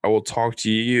 I will talk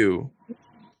to you,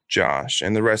 Josh,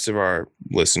 and the rest of our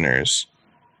listeners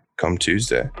come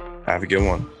Tuesday. Have a good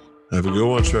one. Have a good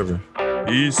one, Trevor.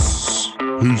 Peace.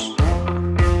 Peace.